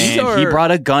 And he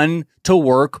brought a gun to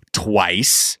work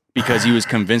twice because he was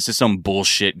convinced of some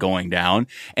bullshit going down.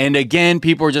 And again,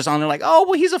 people are just on there like, oh,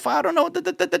 well, he's I don't know.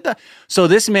 So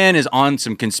this man is on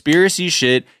some conspiracy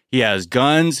shit. He has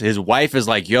guns. His wife is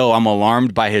like, yo, I'm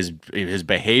alarmed by his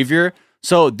behavior.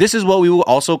 So this is what we will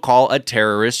also call a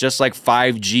terrorist, just like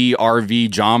 5G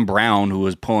RV John Brown, who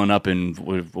was pulling up in,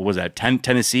 what was that,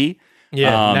 Tennessee?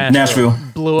 Yeah, Nashville.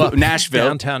 Blew up Nashville.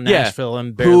 Downtown Nashville.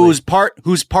 And whose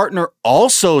partner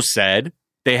also said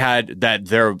they had that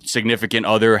their significant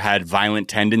other had violent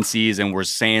tendencies and were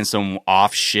saying some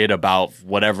off shit about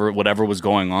whatever was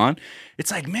going on.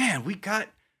 It's like, man, we got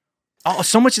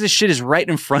so much of this shit is right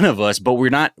in front of us, but we're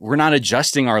not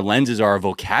adjusting our lenses or our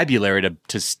vocabulary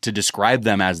to describe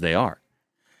them as they are.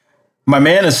 My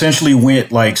man essentially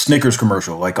went like Snickers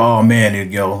commercial, like, oh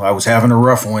man, I was having a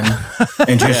rough one,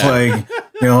 and just like,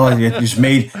 it just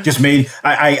made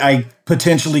I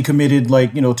potentially committed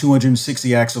like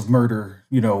 260 acts of murder,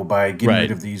 by getting rid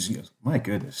of these. My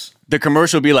goodness, the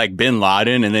commercial would be like Bin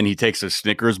Laden, and then he takes a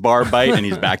Snickers bar bite, and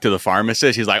he's back to the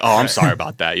pharmacist. He's like, oh, I'm sorry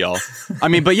about that, y'all. I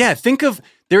mean, but yeah, think of.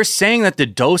 They're saying that the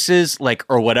doses, like,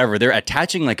 or whatever, they're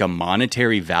attaching like a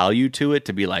monetary value to it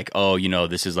to be like, oh,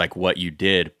 this is like what you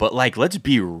did. But like, let's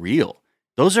be real.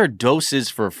 Those are doses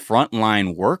for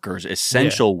frontline workers,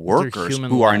 essential workers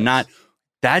who are not,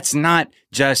 that's not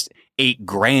just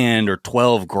 $8,000 or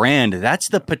 $12,000. That's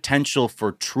the potential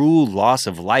for true loss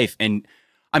of life. And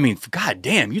I mean, God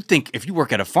damn, you'd think if you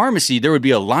work at a pharmacy, there would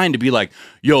be a line to be like,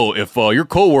 yo, if your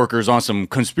coworker's on some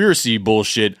conspiracy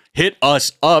bullshit, hit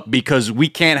us up because we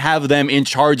can't have them in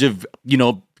charge of,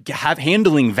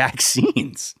 handling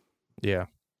vaccines. Yeah.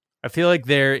 I feel like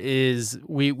there's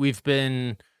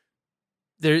been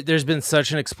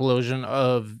such an explosion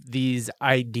of these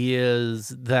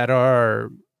ideas that are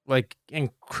like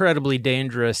incredibly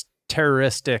dangerous,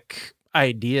 terroristic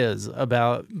ideas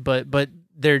about, but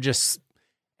they're just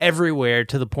everywhere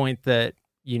to the point that,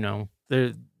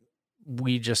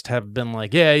 we just have been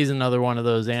like, yeah, he's another one of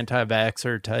those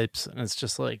anti-vaxxer types. And it's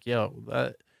just like, yo,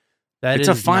 that it's is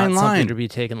a fine not line something to be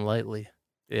taken lightly.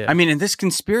 Yeah. I mean, in this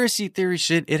conspiracy theory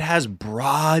shit, it has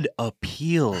broad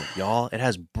appeal, y'all. It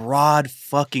has broad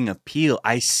fucking appeal.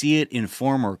 I see it in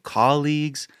former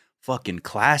colleagues, fucking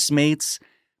classmates,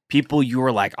 people you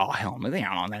were like, oh, hell, man, they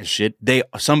aren't on that shit.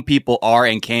 Some people are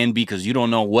and can be because you don't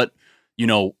know what,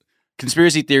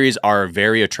 conspiracy theories are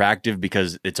very attractive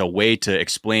because it's a way to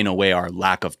explain away our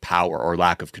lack of power or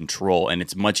lack of control. And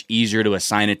it's much easier to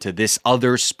assign it to this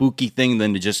other spooky thing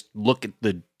than to just look at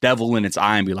the devil in its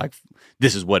eye and be like,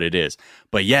 this is what it is.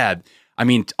 But yeah, I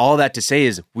mean, all that to say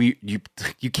is you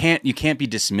can't be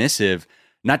dismissive.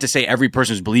 Not to say every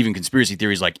person who's believing conspiracy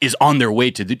theories like is on their way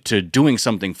to doing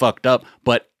something fucked up,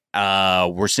 but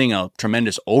we're seeing a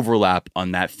tremendous overlap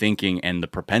on that thinking and the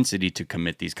propensity to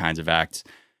commit these kinds of acts.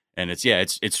 And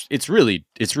it's really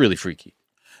freaky.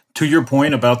 To your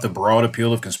point about the broad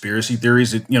appeal of conspiracy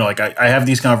theories, I have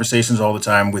these conversations all the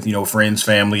time with, friends,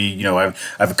 family, I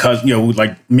have a cousin,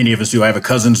 like many of us do. I have a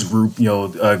cousins group,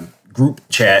 group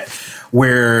chat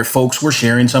where folks were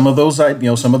sharing some of those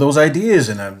ideas.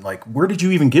 And I'm like, where did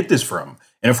you even get this from?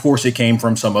 And of course, it came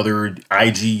from some other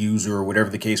IG user or whatever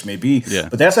the case may be. Yeah.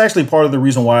 But that's actually part of the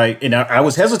reason why. And I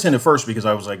was hesitant at first because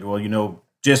I was like, well,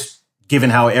 just given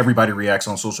how everybody reacts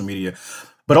on social media.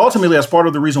 But ultimately, that's part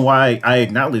of the reason why I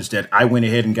acknowledged that I went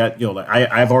ahead and got,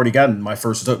 I've already gotten my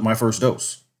first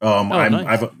dose.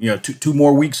 Nice. I've 2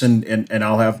 more weeks and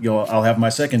I'll have my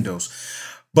second dose.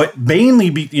 But mainly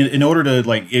in order to,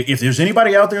 like, if there's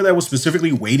anybody out there that was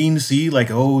specifically waiting to see, like,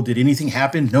 oh, did anything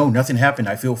happen? No, nothing happened.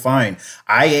 I feel fine.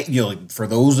 For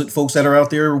those folks that are out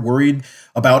there worried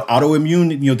about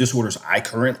autoimmune, disorders,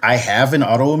 I have an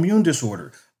autoimmune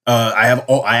disorder. I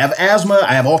have asthma.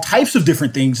 I have all types of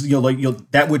different things,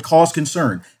 that would cause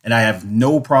concern, and I have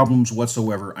no problems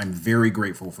whatsoever. I'm very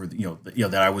grateful for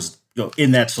that I was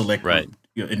in that select group,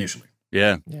 initially.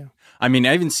 Yeah. I mean,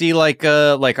 I even see like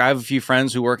I have a few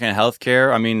friends who work in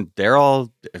healthcare. I mean,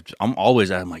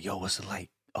 I'm like, yo, what's it like?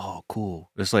 Oh, cool.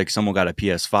 It's like someone got a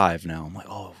PS5 now. I'm like,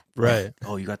 oh, right.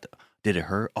 Oh, you got did it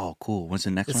hurt? Oh, cool. What's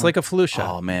the next one? It's like a flu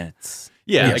shot. Oh, man.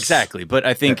 Yeah, exactly. But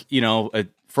I think,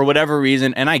 for whatever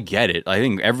reason, and I get it, I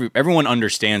think everyone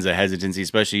understands the hesitancy,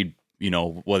 especially,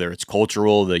 whether it's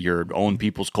cultural, your own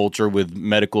people's culture with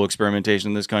medical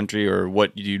experimentation in this country, or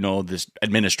what this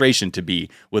administration to be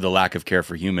with a lack of care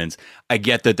for humans. I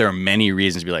get that there are many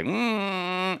reasons to be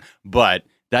like, but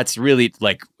that's really,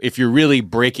 like, if you're really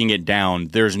breaking it down,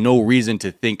 there's no reason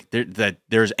to think that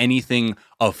there's anything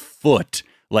afoot,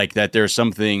 like that there's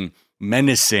something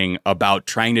menacing about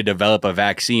trying to develop a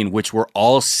vaccine, which we're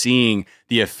all seeing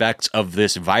the effects of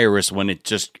this virus when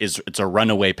it's a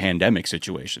runaway pandemic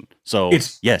situation. So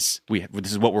these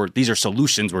are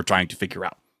solutions we're trying to figure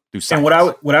out through science.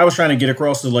 And what I was trying to get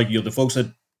across to, like, the folks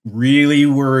that really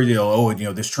were,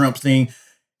 this Trump thing.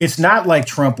 It's not like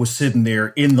Trump was sitting there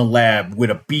in the lab with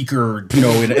a beaker, and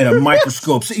a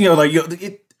microscope.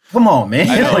 Come on,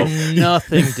 man.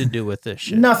 Nothing to do with this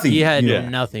shit. Nothing. He had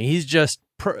nothing. He's just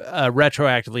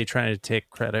retroactively trying to take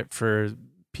credit for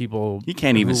people. He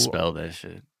can't even spell that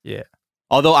shit. Yeah.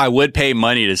 Although I would pay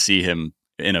money to see him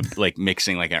in a like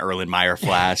mixing like an Erlenmeyer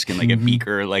flask and like a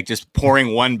beaker, like just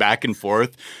pouring one back and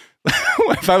forth.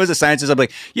 If I was a scientist, I'd be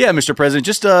like, yeah, Mr. President,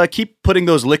 just keep putting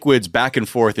those liquids back and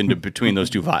forth into between those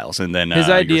two vials. And then his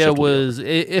idea was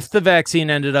if the vaccine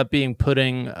ended up being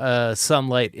putting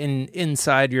sunlight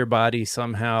inside your body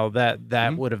somehow,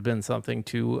 that would have been something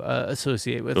to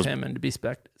associate with him and to be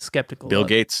skeptical. Bill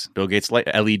Gates light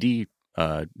LED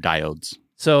diodes.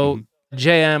 So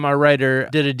JM, our writer,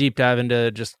 did a deep dive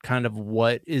into just kind of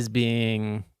what is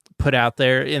being put out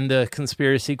there in the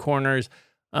conspiracy corners.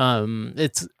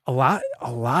 It's a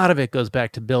lot of it goes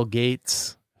back to Bill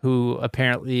Gates, who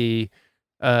apparently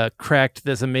cracked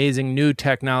this amazing new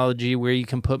technology where you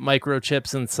can put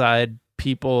microchips inside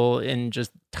people in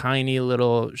just tiny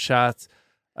little shots.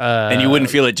 And you wouldn't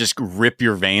feel it just rip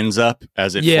your veins up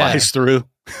as it flies through.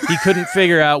 He couldn't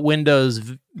figure out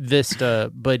Windows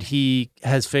Vista, but he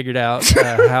has figured out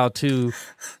how to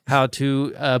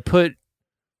put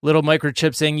little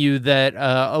microchips in you that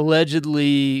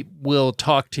allegedly will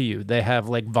talk to you. They have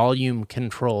like volume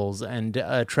controls and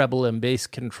treble and bass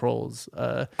controls.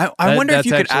 I wonder if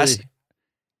you could ask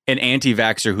an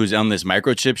anti-vaxxer who's on this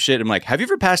microchip shit. I'm like, have you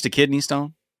ever passed a kidney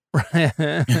stone? You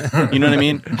know what I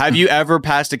mean? Have you ever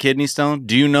passed a kidney stone?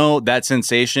 Do you know that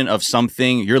sensation of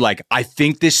something? You're like, I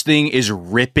think this thing is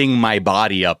ripping my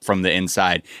body up from the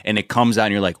inside, and it comes out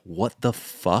and you're like, what the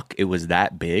fuck? It was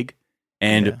that big?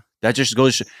 And that just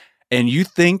goes, and you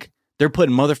think they're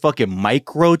putting motherfucking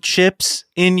microchips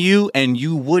in you and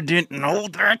you wouldn't know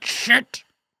that shit?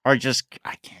 I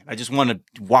can't. I just want to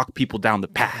walk people down the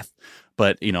path.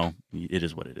 But, you know, it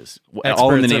is what it is.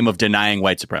 All in the name of denying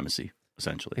white supremacy,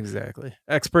 essentially. Exactly.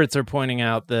 Experts are pointing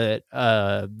out that,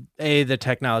 A, the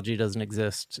technology doesn't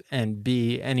exist, and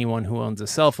B, anyone who owns a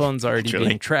cell phone is already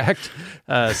being tracked.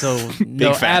 So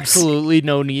absolutely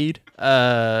no need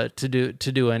to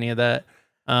do any of that.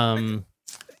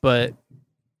 But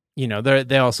you know,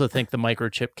 they also think the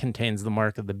microchip contains the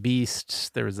mark of the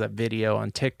beast. There was that video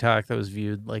on TikTok that was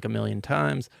viewed like 1 million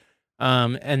times.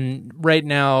 And right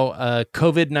now,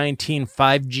 COVID-19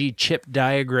 5G chip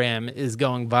diagram is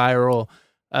going viral.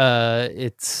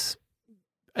 It's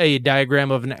a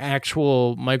diagram of an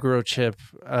actual microchip,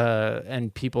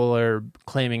 and people are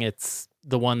claiming it's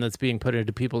the one that's being put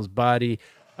into people's body.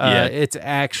 It's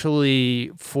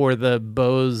actually for the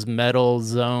Bose Metal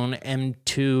Zone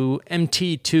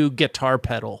MT2 guitar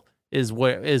pedal is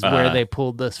where they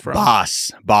pulled this from.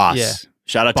 Boss. Yeah.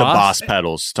 Shout out to Boss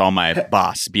pedals, to all my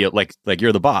boss. Be it like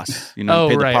you're the boss. You know,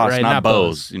 pay the boss, not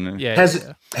Bose. You know?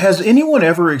 Has anyone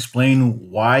ever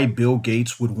explained why Bill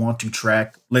Gates would want to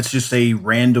track, let's just say,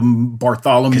 random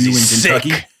Bartholomew in Kentucky?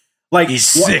 Sick. Like he's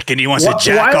sick and he wants to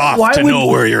jack off to know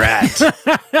where you're at.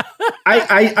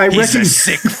 I reckon he's a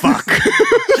sick fuck.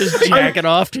 Just jacking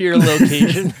off to your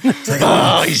location.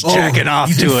 He's jacking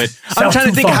off to it. I'm trying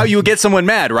to think how you would get someone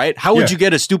mad, right? How would you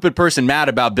get a stupid person mad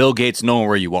about Bill Gates knowing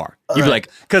where you are? You'd be like,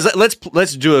 because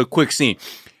let's do a quick scene.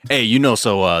 Hey, you know,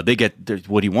 so they get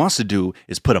what he wants to do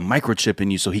is put a microchip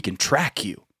in you so he can track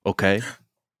you. Okay,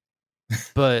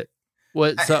 but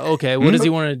what? So okay, what does he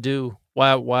want to do?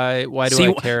 Why do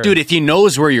I care? Dude, if he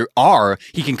knows where you are,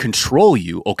 he can control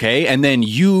you, okay? And then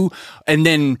he's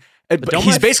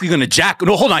basically going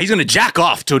to he's going to jack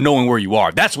off to knowing where you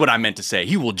are. That's what I meant to say.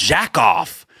 He will jack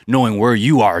off knowing where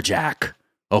you are, Jack,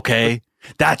 okay?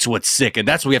 That's what's sick, and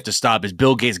that's what we have to stop is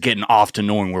Bill Gates getting off to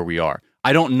knowing where we are.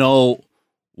 I don't know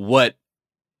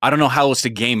how else to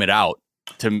game it out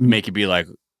to make it be like,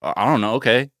 I don't know,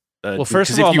 okay. Well, first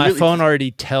of all, my phone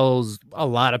already tells a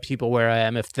lot of people where I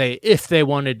am if they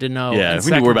wanted to know. Yeah, and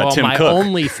we need to worry about Tim my Cook.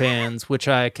 OnlyFans, which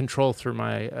I control through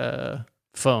my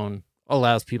phone,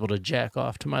 allows people to jack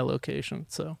off to my location.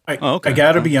 So I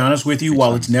got to be honest with you.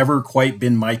 While it's never quite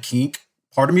been my kink,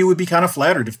 part of me would be kind of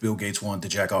flattered if Bill Gates wanted to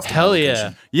jack off. Hell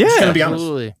yeah, just gonna be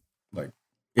absolutely. Honest.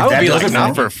 I would be like,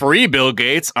 not for free, Bill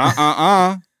Gates.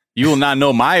 You will not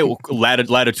know my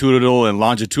latitudinal and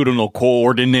longitudinal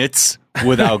coordinates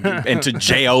without and to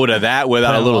JO to that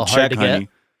without a little check, honey.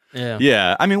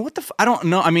 Yeah. I mean, what the? I don't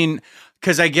know. I mean,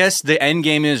 because I guess the end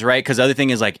game is right. Because the other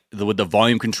thing is like with the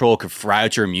volume control could fry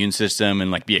out your immune system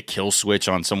and like be a kill switch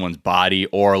on someone's body,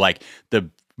 or like the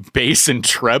bass and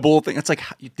treble thing. It's like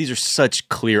these are such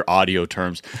clear audio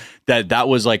terms that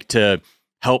was like to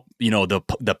help, you know,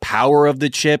 the power of the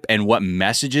chip and what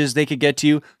messages they could get to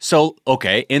you. So,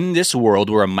 okay, in this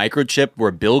world where a microchip where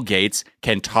Bill Gates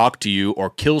can talk to you or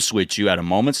kill switch you at a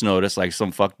moment's notice, like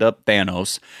some fucked up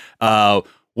Thanos,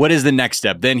 what is the next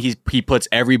step? Then he puts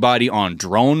everybody on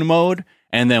drone mode,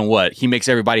 and then what? He makes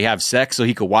everybody have sex so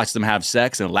he could watch them have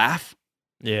sex and laugh?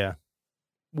 Yeah.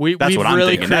 That's what I'm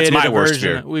thinking. That's my worst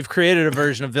fear. We've created a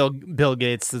version of Bill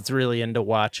Gates that's really into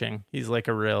watching. He's like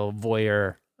a real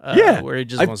voyeur. Where he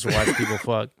just wants to watch people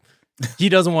fuck. He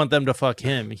doesn't want them to fuck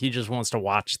him. He just wants to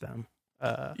watch them.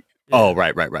 Oh,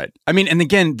 right. I mean, and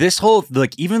again, this whole,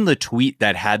 like, even the tweet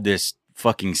that had this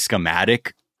fucking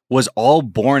schematic was all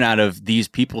born out of these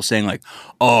people saying, like,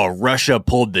 oh, Russia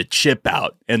pulled the chip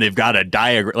out and they've got a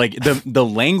diagram. Like, the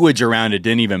language around it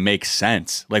didn't even make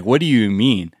sense. Like, what do you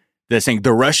mean? They're saying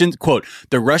the Russians, quote,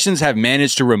 the Russians have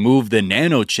managed to remove the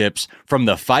nanochips from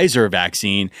the Pfizer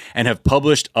vaccine and have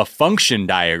published a function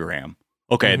diagram.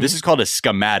 Okay, This is called a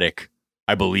schematic,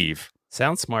 I believe.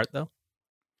 Sounds smart, though.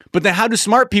 But then how do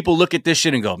smart people look at this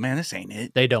shit and go, man, this ain't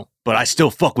it? They don't. But I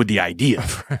still fuck with the idea.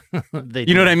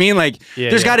 You know what I mean? Like,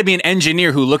 there's got to be an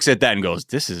engineer who looks at that and goes,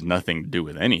 this has nothing to do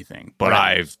with anything. But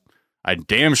I'm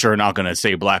damn sure not going to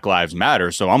say Black Lives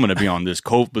Matter, so I'm going to be on this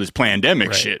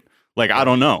pandemic shit. Like, I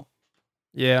don't know.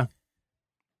 Yeah.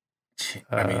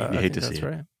 I mean, you hate to see it.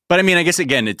 Right. But I mean, I guess,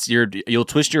 again, you'll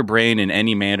twist your brain in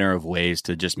any manner of ways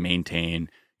to just maintain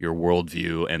your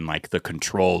worldview and like the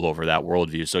control over that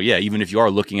worldview. So yeah, even if you are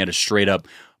looking at a straight up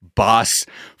Boss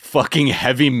fucking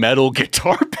heavy metal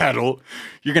guitar pedal,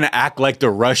 you're going to act like the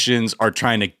Russians are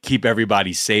trying to keep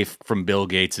everybody safe from Bill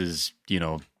Gates's,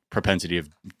 propensity of,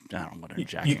 I don't know, what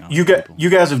jacking you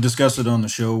guys have discussed it on the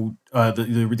show.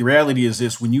 The reality is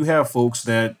this: when you have folks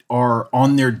that are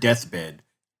on their deathbed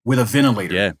with a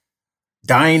ventilator,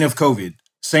 dying of COVID,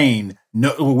 saying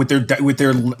no with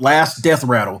their last death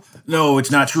rattle, no,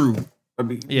 it's not true. I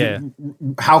mean,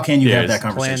 how can you have that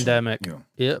conversation? Pandemic.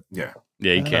 Yep. Yeah,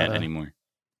 you can't anymore.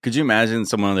 Could you imagine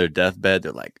someone on their deathbed?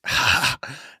 They're like,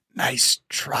 nice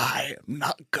try. I'm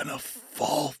not gonna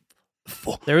fall.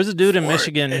 There was a dude in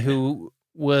Michigan who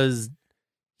was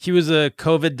a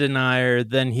COVID denier.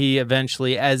 Then he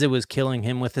eventually, as it was killing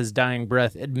him with his dying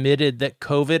breath, admitted that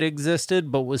COVID existed,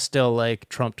 but was still like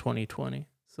Trump 2020.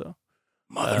 So,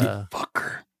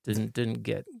 motherfucker, didn't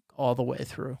get all the way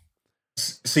through.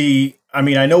 See, I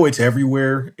mean, I know it's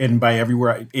everywhere, and by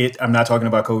everywhere, I'm not talking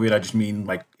about COVID. I just mean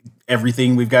like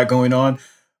everything we've got going on.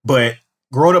 But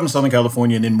growing up in Southern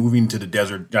California and then moving to the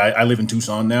desert, I live in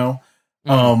Tucson now.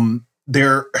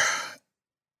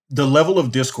 The level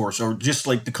of discourse, or just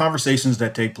like the conversations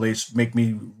that take place, make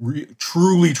me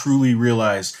truly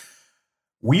realize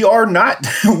we are not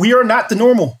the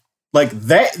normal. Like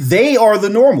that, they are the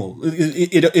normal.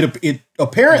 It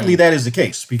apparently that is the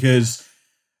case, because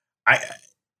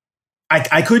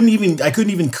I couldn't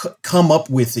even come up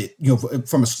with it,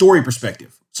 from a story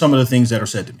perspective. Some of the things that are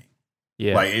said to me,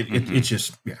 it's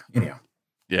just anyhow.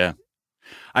 Yeah.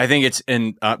 I think it's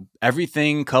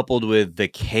everything coupled with the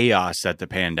chaos that the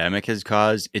pandemic has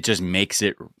caused. It just makes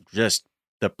it just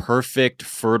the perfect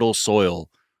fertile soil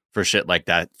for shit like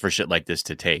that, for shit like this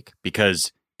to take,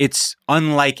 because it's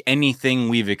unlike anything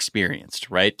we've experienced,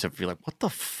 right? To feel like, what the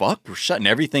fuck? We're shutting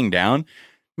everything down.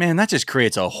 Man, that just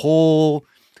creates a whole,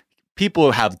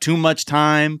 people have too much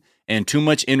time and too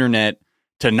much internet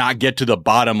to not get to the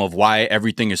bottom of why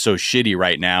everything is so shitty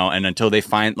right now. And until they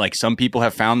find, like, some people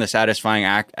have found the satisfying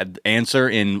answer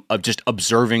in just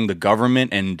observing the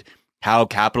government and how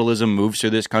capitalism moves through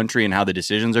this country and how the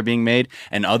decisions are being made.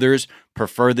 And others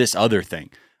prefer this other thing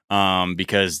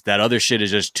because that other shit is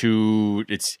just too,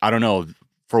 I don't know,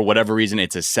 for whatever reason,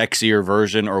 it's a sexier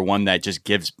version or one that just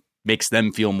makes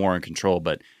them feel more in control.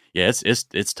 But yeah,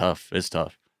 it's tough. It's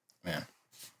tough. Man.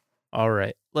 All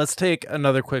right. Let's take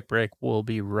another quick break. We'll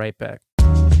be right back.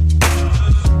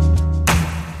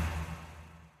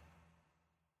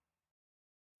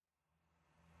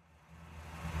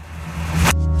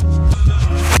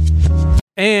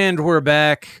 And we're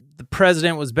back. The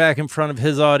president was back in front of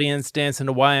his audience dancing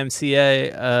to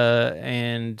YMCA,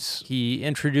 and he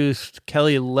introduced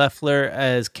Kelly Loeffler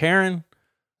as Karen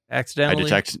accidentally. I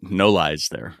detect no lies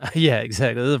there. Yeah,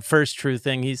 exactly. The first true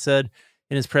thing he said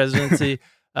in his presidency.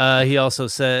 He also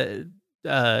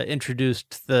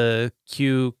introduced the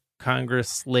Q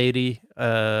Congress lady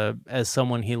as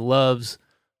someone he loves,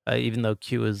 even though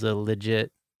Q is a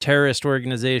legit terrorist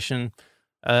organization.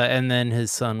 And then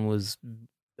his son was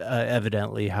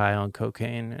evidently high on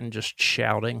cocaine and just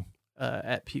shouting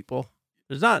at people.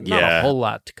 There's not a whole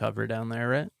lot to cover down there,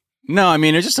 right? No, I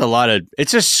mean, it's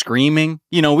just screaming.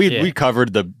 We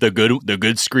covered the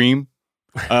good scream.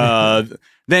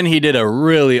 Then he did a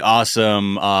really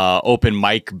awesome open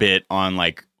mic bit on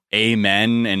like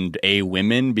amen and a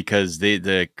women, because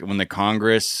when the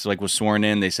Congress was sworn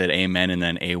in, they said amen and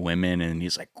then a women, and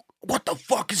he's like, what the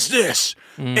fuck is this?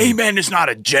 Amen is not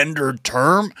a gendered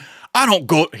term. I don't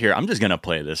go here. I'm just gonna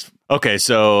play this. Okay,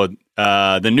 so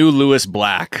the new Lewis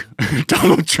Black,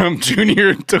 Donald Trump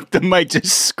Jr. took the mic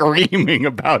just screaming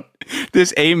about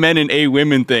this A men and A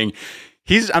women thing.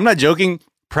 I'm not joking.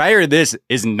 Prior to this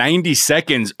is 90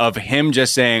 seconds of him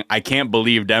just saying, I can't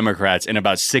believe Democrats in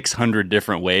about 600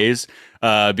 different ways.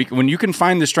 When you can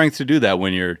find the strength to do that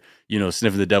when you're,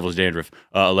 sniffing the devil's dandruff,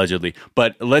 allegedly.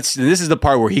 But this is the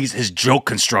part where his joke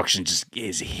construction just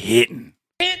is hitting.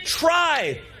 Can't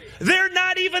try. They're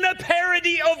not even a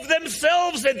parody of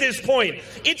themselves at this point.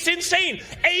 It's insane.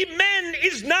 Amen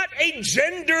is not a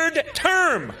gendered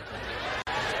term.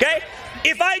 Okay?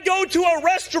 If I go to a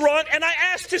restaurant and I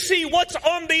ask to see what's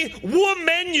on the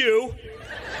menu,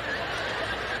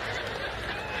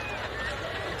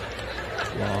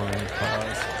 Long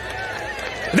pause.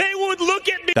 they would look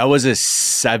at me. That was a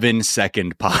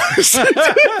 7-second pause.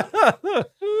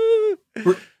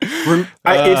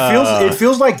 It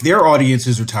feels like their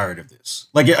audiences are tired of this.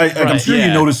 Like I'm sure you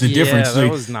noticed the difference. Yeah, that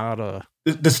like, was not a...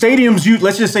 The stadiums,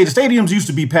 let's just say the stadiums used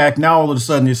to be packed. Now all of a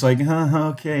sudden it's like,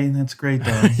 okay, that's great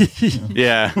though.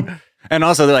 Yeah. And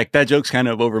also they're like, that joke's kind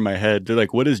of over my head. They're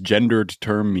like, what does gendered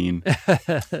term mean?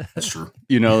 That's true.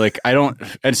 I don't.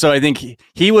 And so I think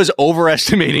he was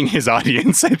overestimating his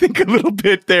audience, I think, a little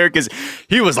bit there, because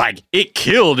he was like, it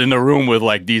killed in the room with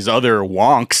like these other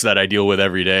wonks that I deal with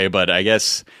every day. But I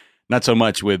guess not so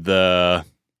much with the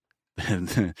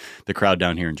crowd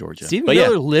down here in Georgia. Stephen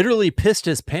Miller literally pissed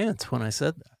his pants when I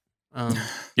said that.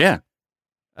 Yeah.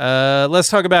 Let's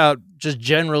talk about just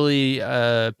generally,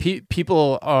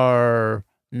 people are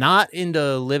not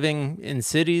into living in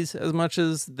cities as much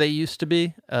as they used to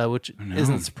be, which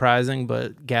isn't surprising,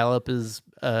 but Gallup has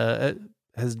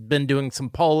been doing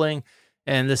some polling,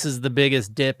 and this is the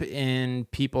biggest dip in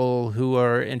people who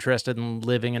are interested in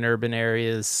living in urban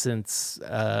areas since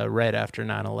right after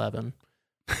 9/11.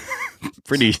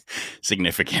 Pretty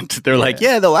significant. They're like,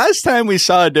 the last time we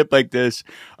saw a dip like this,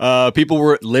 people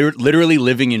were literally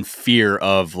living in fear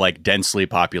of like densely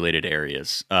populated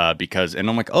areas and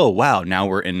I'm like, oh, wow, now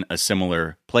we're in a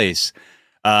similar place.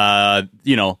 The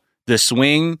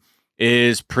swing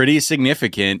is pretty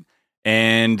significant,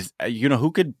 and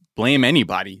who could blame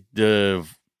anybody?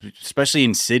 Especially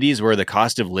in cities where the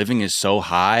cost of living is so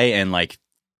high and like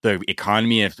the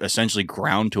economy essentially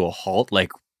ground to a halt.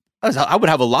 Like, I would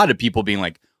have a lot of people being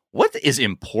like, what is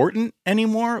important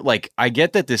anymore? Like, I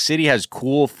get that the city has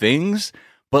cool things,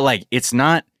 but like, it's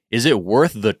not, is it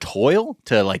worth the toil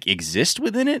to like exist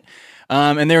within it?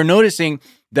 And they're noticing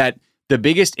that the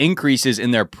biggest increases in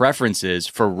their preferences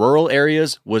for rural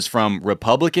areas was from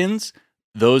Republicans,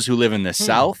 those who live in the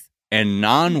South, and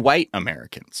non-white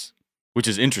Americans, which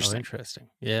is interesting. Oh, interesting.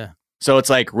 Yeah. So it's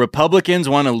like Republicans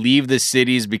want to leave the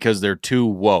cities because they're too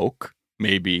woke,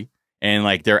 maybe. And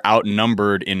like they're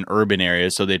outnumbered in urban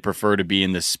areas, so they'd prefer to be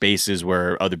in the spaces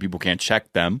where other people can't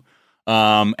check them.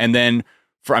 And then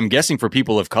I'm guessing for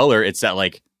people of color, it's that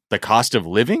like the cost of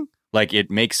living, like it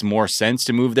makes more sense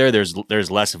to move there. There's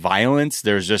less violence.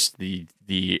 There's just the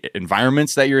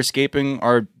environments that you're escaping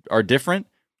are different.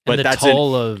 But and the that's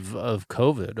toll of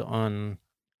COVID on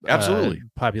absolutely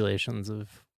populations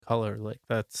of color, like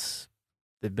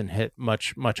they've been hit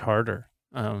much But harder.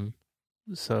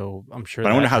 So I'm sure.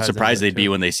 I wonder how surprised they'd be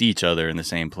when they see each other in the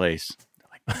same place. They're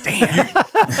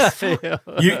like,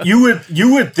 damn.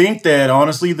 you would think that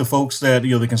honestly, the folks that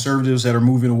the conservatives that are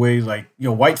moving away, like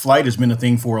white flight has been a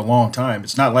thing for a long time.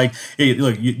 It's not like, hey,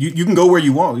 look, you can go where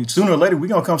you want. Sooner or later, we're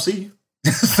gonna come see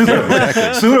you. sooner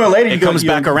or later, it comes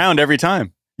back around every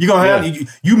time. You're gonna have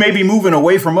you may be moving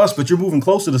away from us, but you're moving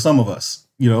closer to some of us.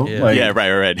 Right.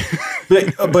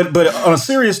 but on a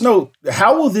serious note,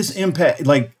 how will this impact?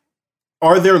 Like,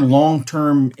 are there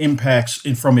long-term impacts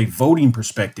from a voting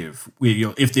perspective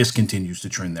if this continues to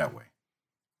trend that way?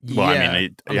 Well,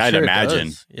 I'd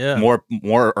imagine more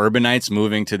urbanites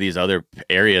moving to these other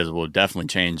areas will definitely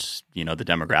change, the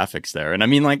demographics there. And I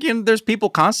mean, like, there's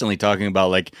people constantly talking about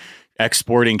like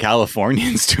exporting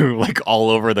Californians to like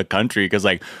all over the country because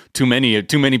like too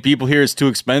many people here is too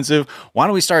expensive. Why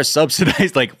don't we start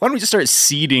subsidized? Like, why don't we just start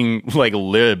seeding like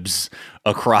libs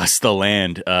across the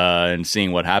land and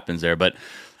seeing what happens there? But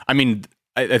I mean,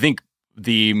 I think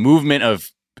the movement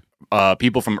of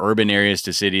people from urban areas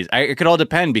to cities, it could all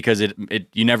depend because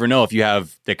you never know if you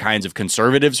have the kinds of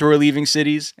conservatives who are leaving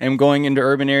cities and going into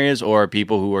urban areas or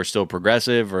people who are still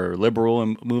progressive or liberal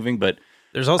and moving. But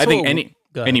there's also, I think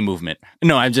any movement.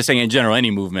 No, I'm just saying in general,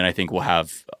 any movement I think will have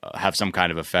some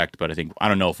kind of effect. But I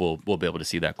don't know if we'll be able to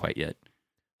see that quite yet.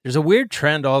 There's a weird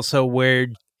trend also where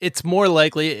it's more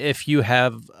likely if you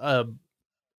have a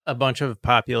bunch of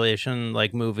population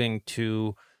like moving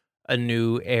to a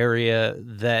new area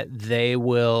that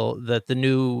the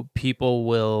new people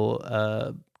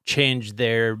will change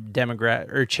their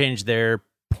demographic or change their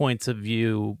points of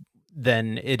view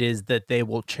than it is that they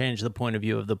will change the point of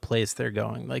view of the place they're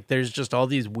going. Like there's just all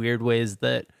these weird ways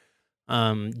that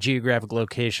geographic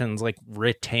locations like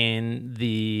retain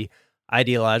the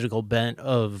ideological bent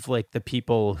of like the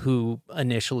people who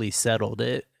initially settled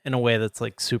it in a way that's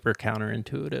like super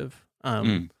counterintuitive.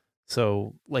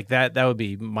 So like that would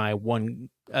be my one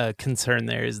concern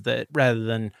there, is that rather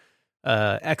than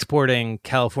exporting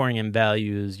Californian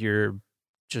values, you're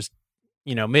just,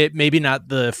 you know, maybe not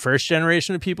the first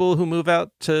generation of people who move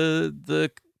out to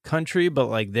the country, but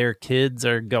like their kids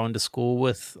are going to school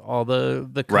with all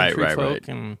the country folk,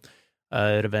 and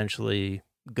it eventually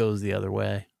goes the other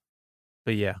way.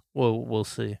 But yeah, we'll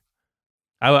see.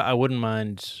 I wouldn't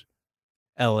mind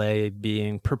LA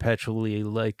being perpetually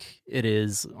like it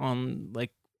is on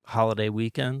like holiday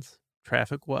weekends,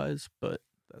 traffic wise, but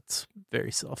that's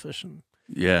very selfish. And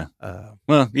yeah.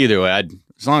 Well, either way,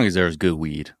 as long as there's good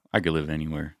weed, I could live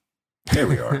anywhere. There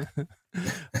we are.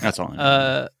 That's all I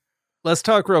know. Let's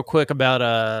talk real quick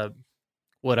about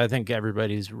what I think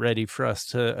everybody's ready for us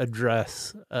to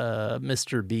address.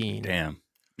 Mr. Bean. Damn.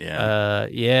 Yeah.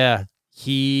 Yeah.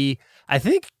 I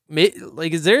think,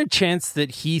 like, is there a chance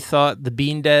that he thought the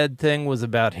Bean Dad thing was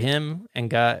about him and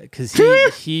because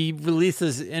he released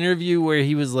this interview where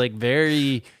he was like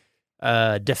very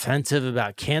defensive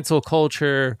about cancel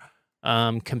culture,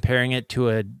 comparing it to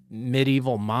a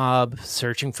medieval mob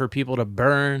searching for people to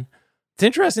burn. It's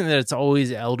interesting that it's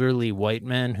always elderly white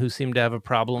men who seem to have a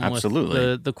problem with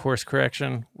the course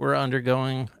correction we're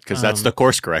undergoing. Because that's the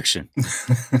course correction.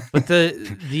 But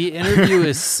the interview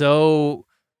is so,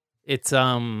 it's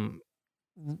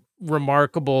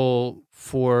remarkable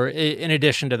for, in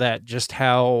addition to that, just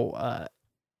how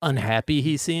unhappy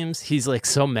he seems. He's like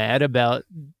so mad about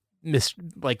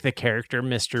the character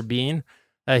Mr. Bean.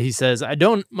 He says, "I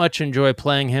don't much enjoy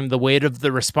playing him. The weight of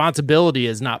the responsibility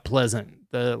is not pleasant.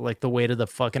 The weight of the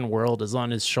fucking world is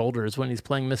on his shoulders when he's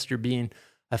playing Mr. Bean.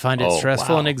 I find it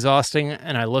stressful and exhausting,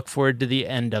 and I look forward to the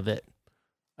end of it.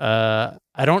 I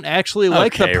don't actually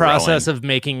like the process of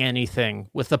making anything,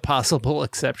 with the possible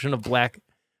exception of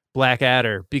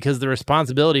Blackadder, because the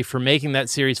responsibility for making that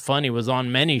series funny was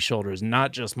on many shoulders,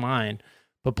 not just mine.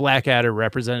 But Blackadder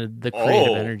represented the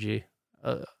creative energy."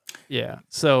 Yeah.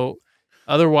 So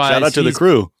otherwise, shout out to the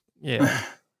crew. Yeah.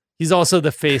 He's also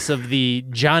the face of the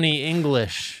Johnny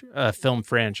English film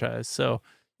franchise. So,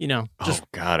 you know, just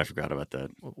God, I forgot about that.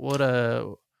 What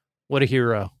a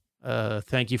hero.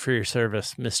 Thank you for your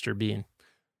service, Mr. Bean.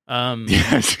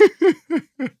 Yes.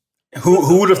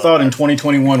 Who would have thought in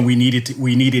 2021 we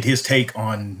needed his take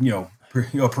on,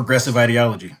 progressive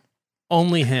ideology?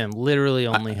 Only him, literally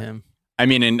only him. I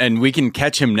mean, and we can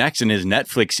catch him next in his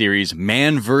Netflix series,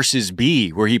 Man vs. Bee,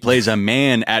 where he plays a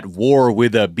man at war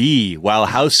with a bee while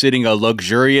house-sitting a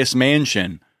luxurious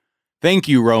mansion. Thank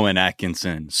you, Rowan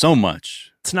Atkinson, so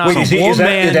much. It's not is that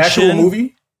an actual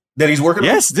movie that he's working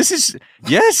on? This is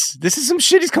some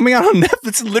shit. He's coming out on Netflix.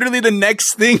 It's literally the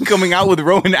next thing coming out with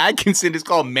Rowan Atkinson. It's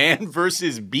called Man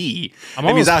vs. Bee.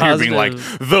 And he's out here being like,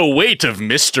 the weight of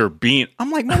Mr. Bean. I'm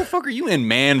like, motherfucker, you in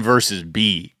Man vs.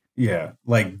 Bee. Yeah,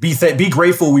 like be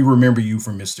grateful we remember you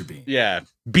from Mr. Bean. Yeah,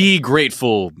 be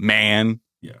grateful, man.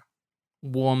 Yeah,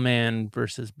 Woman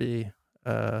versus Bee.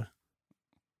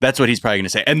 That's what he's probably going to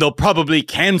say, and they'll probably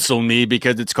cancel me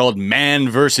because it's called Man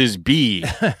versus Bee.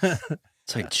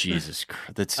 It's like, Jesus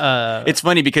Christ. It's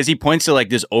funny because he points to like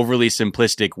this overly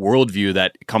simplistic worldview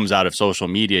that comes out of social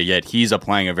media, yet he's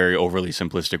applying a very overly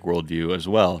simplistic worldview as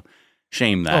well.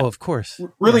 Shame that. Oh, of course.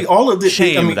 Really, all of this.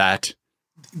 Shame that.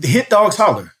 The hit dogs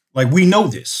holler. Like, we know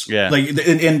this. Yeah. Like,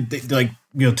 and like,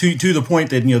 to the point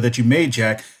that, that you made,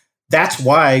 Jack, that's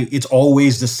why it's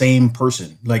always the same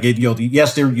person. Like,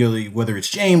 yes, they're, whether it's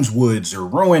James Woods or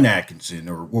Rowan Atkinson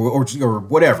or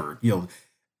whatever,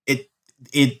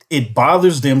 it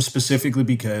bothers them specifically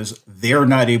because they're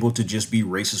not able to just be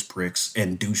racist pricks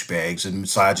and douchebags and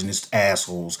misogynist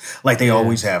assholes like they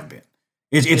always have been.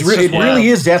 It really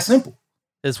is that simple.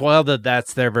 It's wild that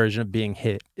that's their version of being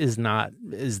hit is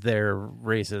their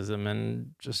racism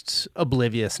and just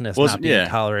obliviousness not being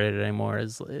tolerated anymore.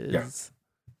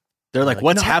 They're like,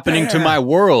 what's happening to my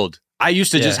world? I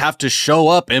used to just have to show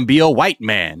up and be a white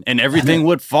man and everything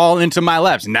would fall into my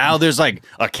laps. Now there's like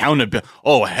accountability.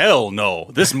 Oh, hell no.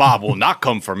 This mob will not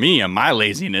come for me and my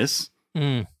laziness.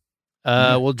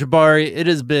 Well, Jabari, it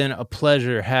has been a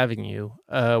pleasure having you.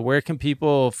 Where can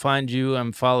people find you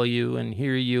and follow you and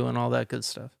hear you and all that good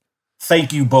stuff?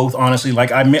 Thank you both, honestly.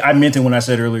 Like I meant it when I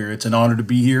said earlier, it's an honor to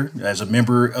be here as a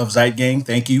member of Zeitgang.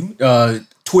 Thank you.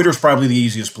 Twitter's probably the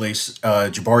easiest place.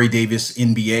 Jabari Davis,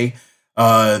 NBA.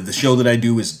 The show that I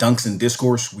do is Dunks and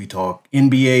Discourse. We talk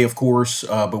NBA, of course,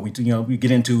 but we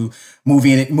get into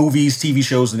movies, TV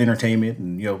shows, and entertainment,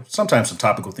 and sometimes some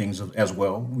topical things as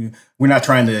well. We're not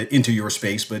trying to enter your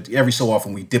space, but every so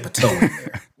often we dip a toe in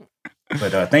there.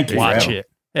 But thank you. Watch it.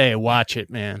 Hey, watch it,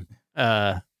 man.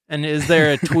 And is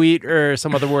there a tweet or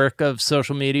some other work of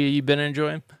social media you've been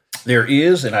enjoying? There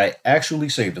is, and I actually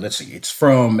saved it. Let's see. It's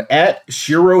from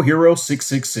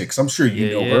 @ShiroHero666. I'm sure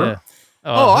you know her.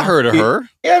 Oh, I heard of her.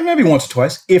 Yeah, maybe once or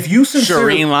twice. If you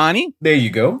Shireen Lani. There you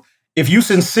go. If you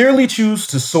sincerely choose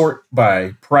to sort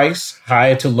by price,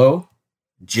 high to low,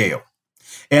 jail.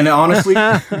 And honestly,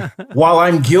 while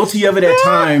I'm guilty of it at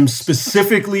times,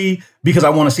 specifically because I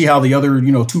want to see how the other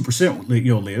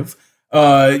 2% live.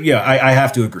 I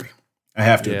have to agree. I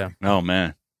have to. Agree. Oh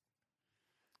man,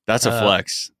 that's a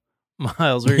flex.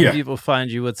 Miles, where can people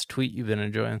find you? What's a tweet you've been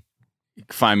enjoying? You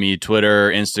can find me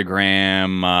Twitter,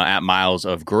 Instagram, @Miles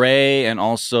of Gray, and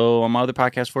also on my other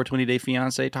podcast, 420 Day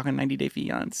Fiance, talking 90 Day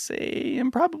Fiance,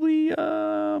 and probably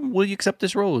Will You Accept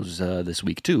This Rose this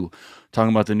week too, talking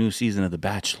about the new season of The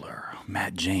Bachelor.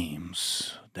 Matt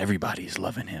James, everybody's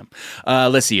loving him.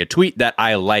 Let's see, a tweet that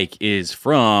I like is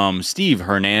from Steve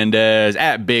Hernandez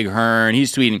 @BigHern.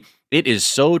 He's tweeting, "It is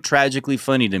so tragically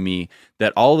funny to me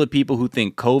that all the people who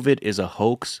think COVID is a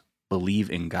hoax believe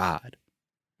in God."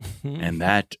 And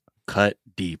that cut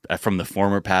deep from the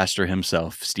former pastor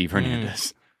himself, Steve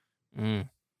Hernandez.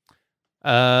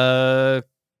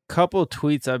 Couple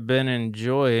tweets I've been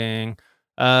enjoying.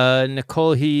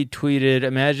 Nicole, he tweeted,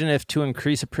 "Imagine if to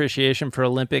increase appreciation for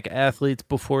Olympic athletes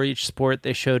before each sport,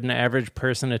 they showed an average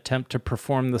person attempt to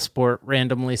perform the sport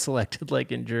randomly selected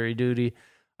like in jury duty.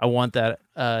 I want that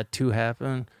to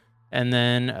happen." And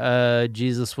then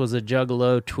Jesus Was a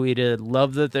Juggalo tweeted,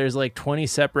 "Love that there's like 20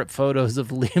 separate photos of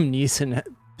Liam Neeson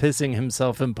pissing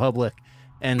himself in public."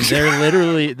 And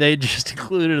they just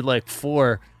included like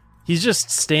 4. He's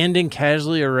just standing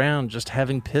casually around, just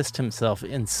having pissed himself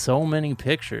in so many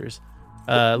pictures,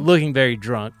 looking very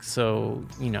drunk. So,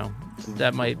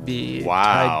 that might be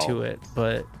tied to it,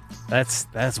 but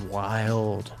that's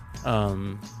wild.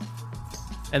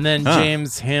 And then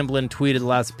James Hamblin tweeted,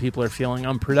 "Lots of people are feeling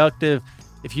unproductive.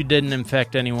 If you didn't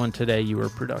infect anyone today, you were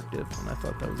productive." And I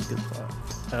thought that was a good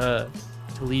thought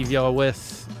to leave y'all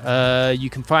with. You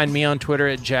can find me on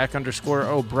Twitter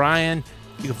 @Jack_O'Brien.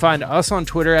 You can find us on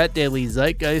Twitter @Daily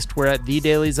Zeitgeist. We're @The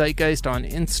Daily Zeitgeist on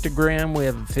Instagram. We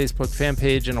have a Facebook fan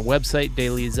page and a website,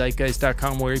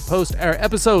 dailyzeitgeist.com, where we post our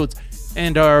episodes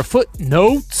and our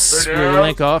footnotes. We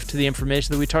link off to the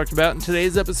information that we talked about in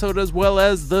today's episode, as well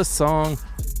as the song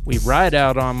we ride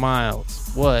out on. Miles,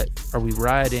 what are we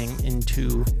riding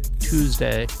into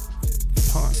Tuesday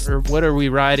upon? Or what are we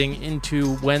riding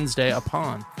into Wednesday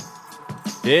upon?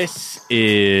 This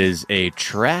is a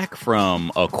track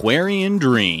from Aquarian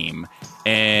Dream,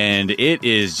 and it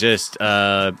is just,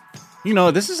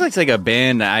 this is like a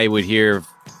band that I would hear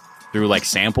through like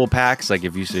sample packs. Like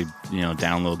if you should,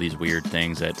 download these weird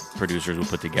things that producers will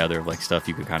put together of like stuff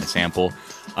you could kind of sample.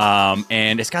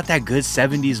 And it's got that good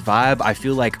 70s vibe. I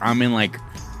feel like I'm in like,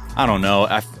 I don't know.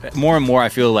 More and more I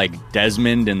feel like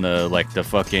Desmond in the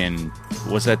fucking,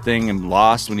 what's that thing in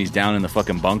Lost when he's down in the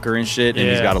fucking bunker and shit, and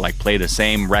he's got to like play the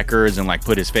same records and like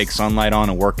put his fake sunlight on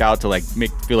and work out to like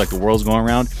feel like the world's going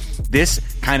around. This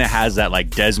kind of has that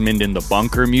like Desmond in the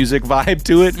bunker music vibe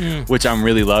to it, which I'm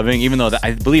really loving, even though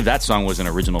I believe that song was an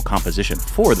original composition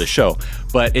for the show.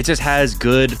 But it just has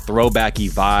good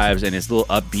throwbacky vibes, and it's a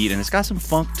little upbeat, and it's got some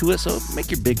funk to it, so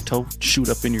make your big toe shoot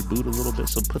up in your boot a little bit.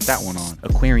 So put that one on.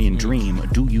 Aquarian Dream,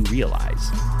 Do You Realize?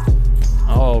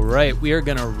 All right, we are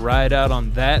going to ride out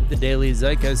on that. The Daily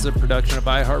Zeitgeist is a production of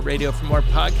iHeartRadio. For more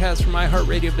podcasts from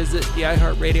iHeartRadio, visit the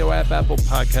iHeartRadio app, Apple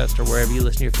Podcast, or wherever you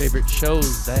listen to your favorite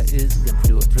shows. That is going to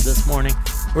do it for this morning.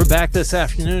 We're back this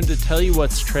afternoon to tell you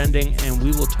what's trending, and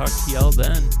we will talk to y'all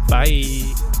then. Bye.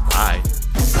 Bye.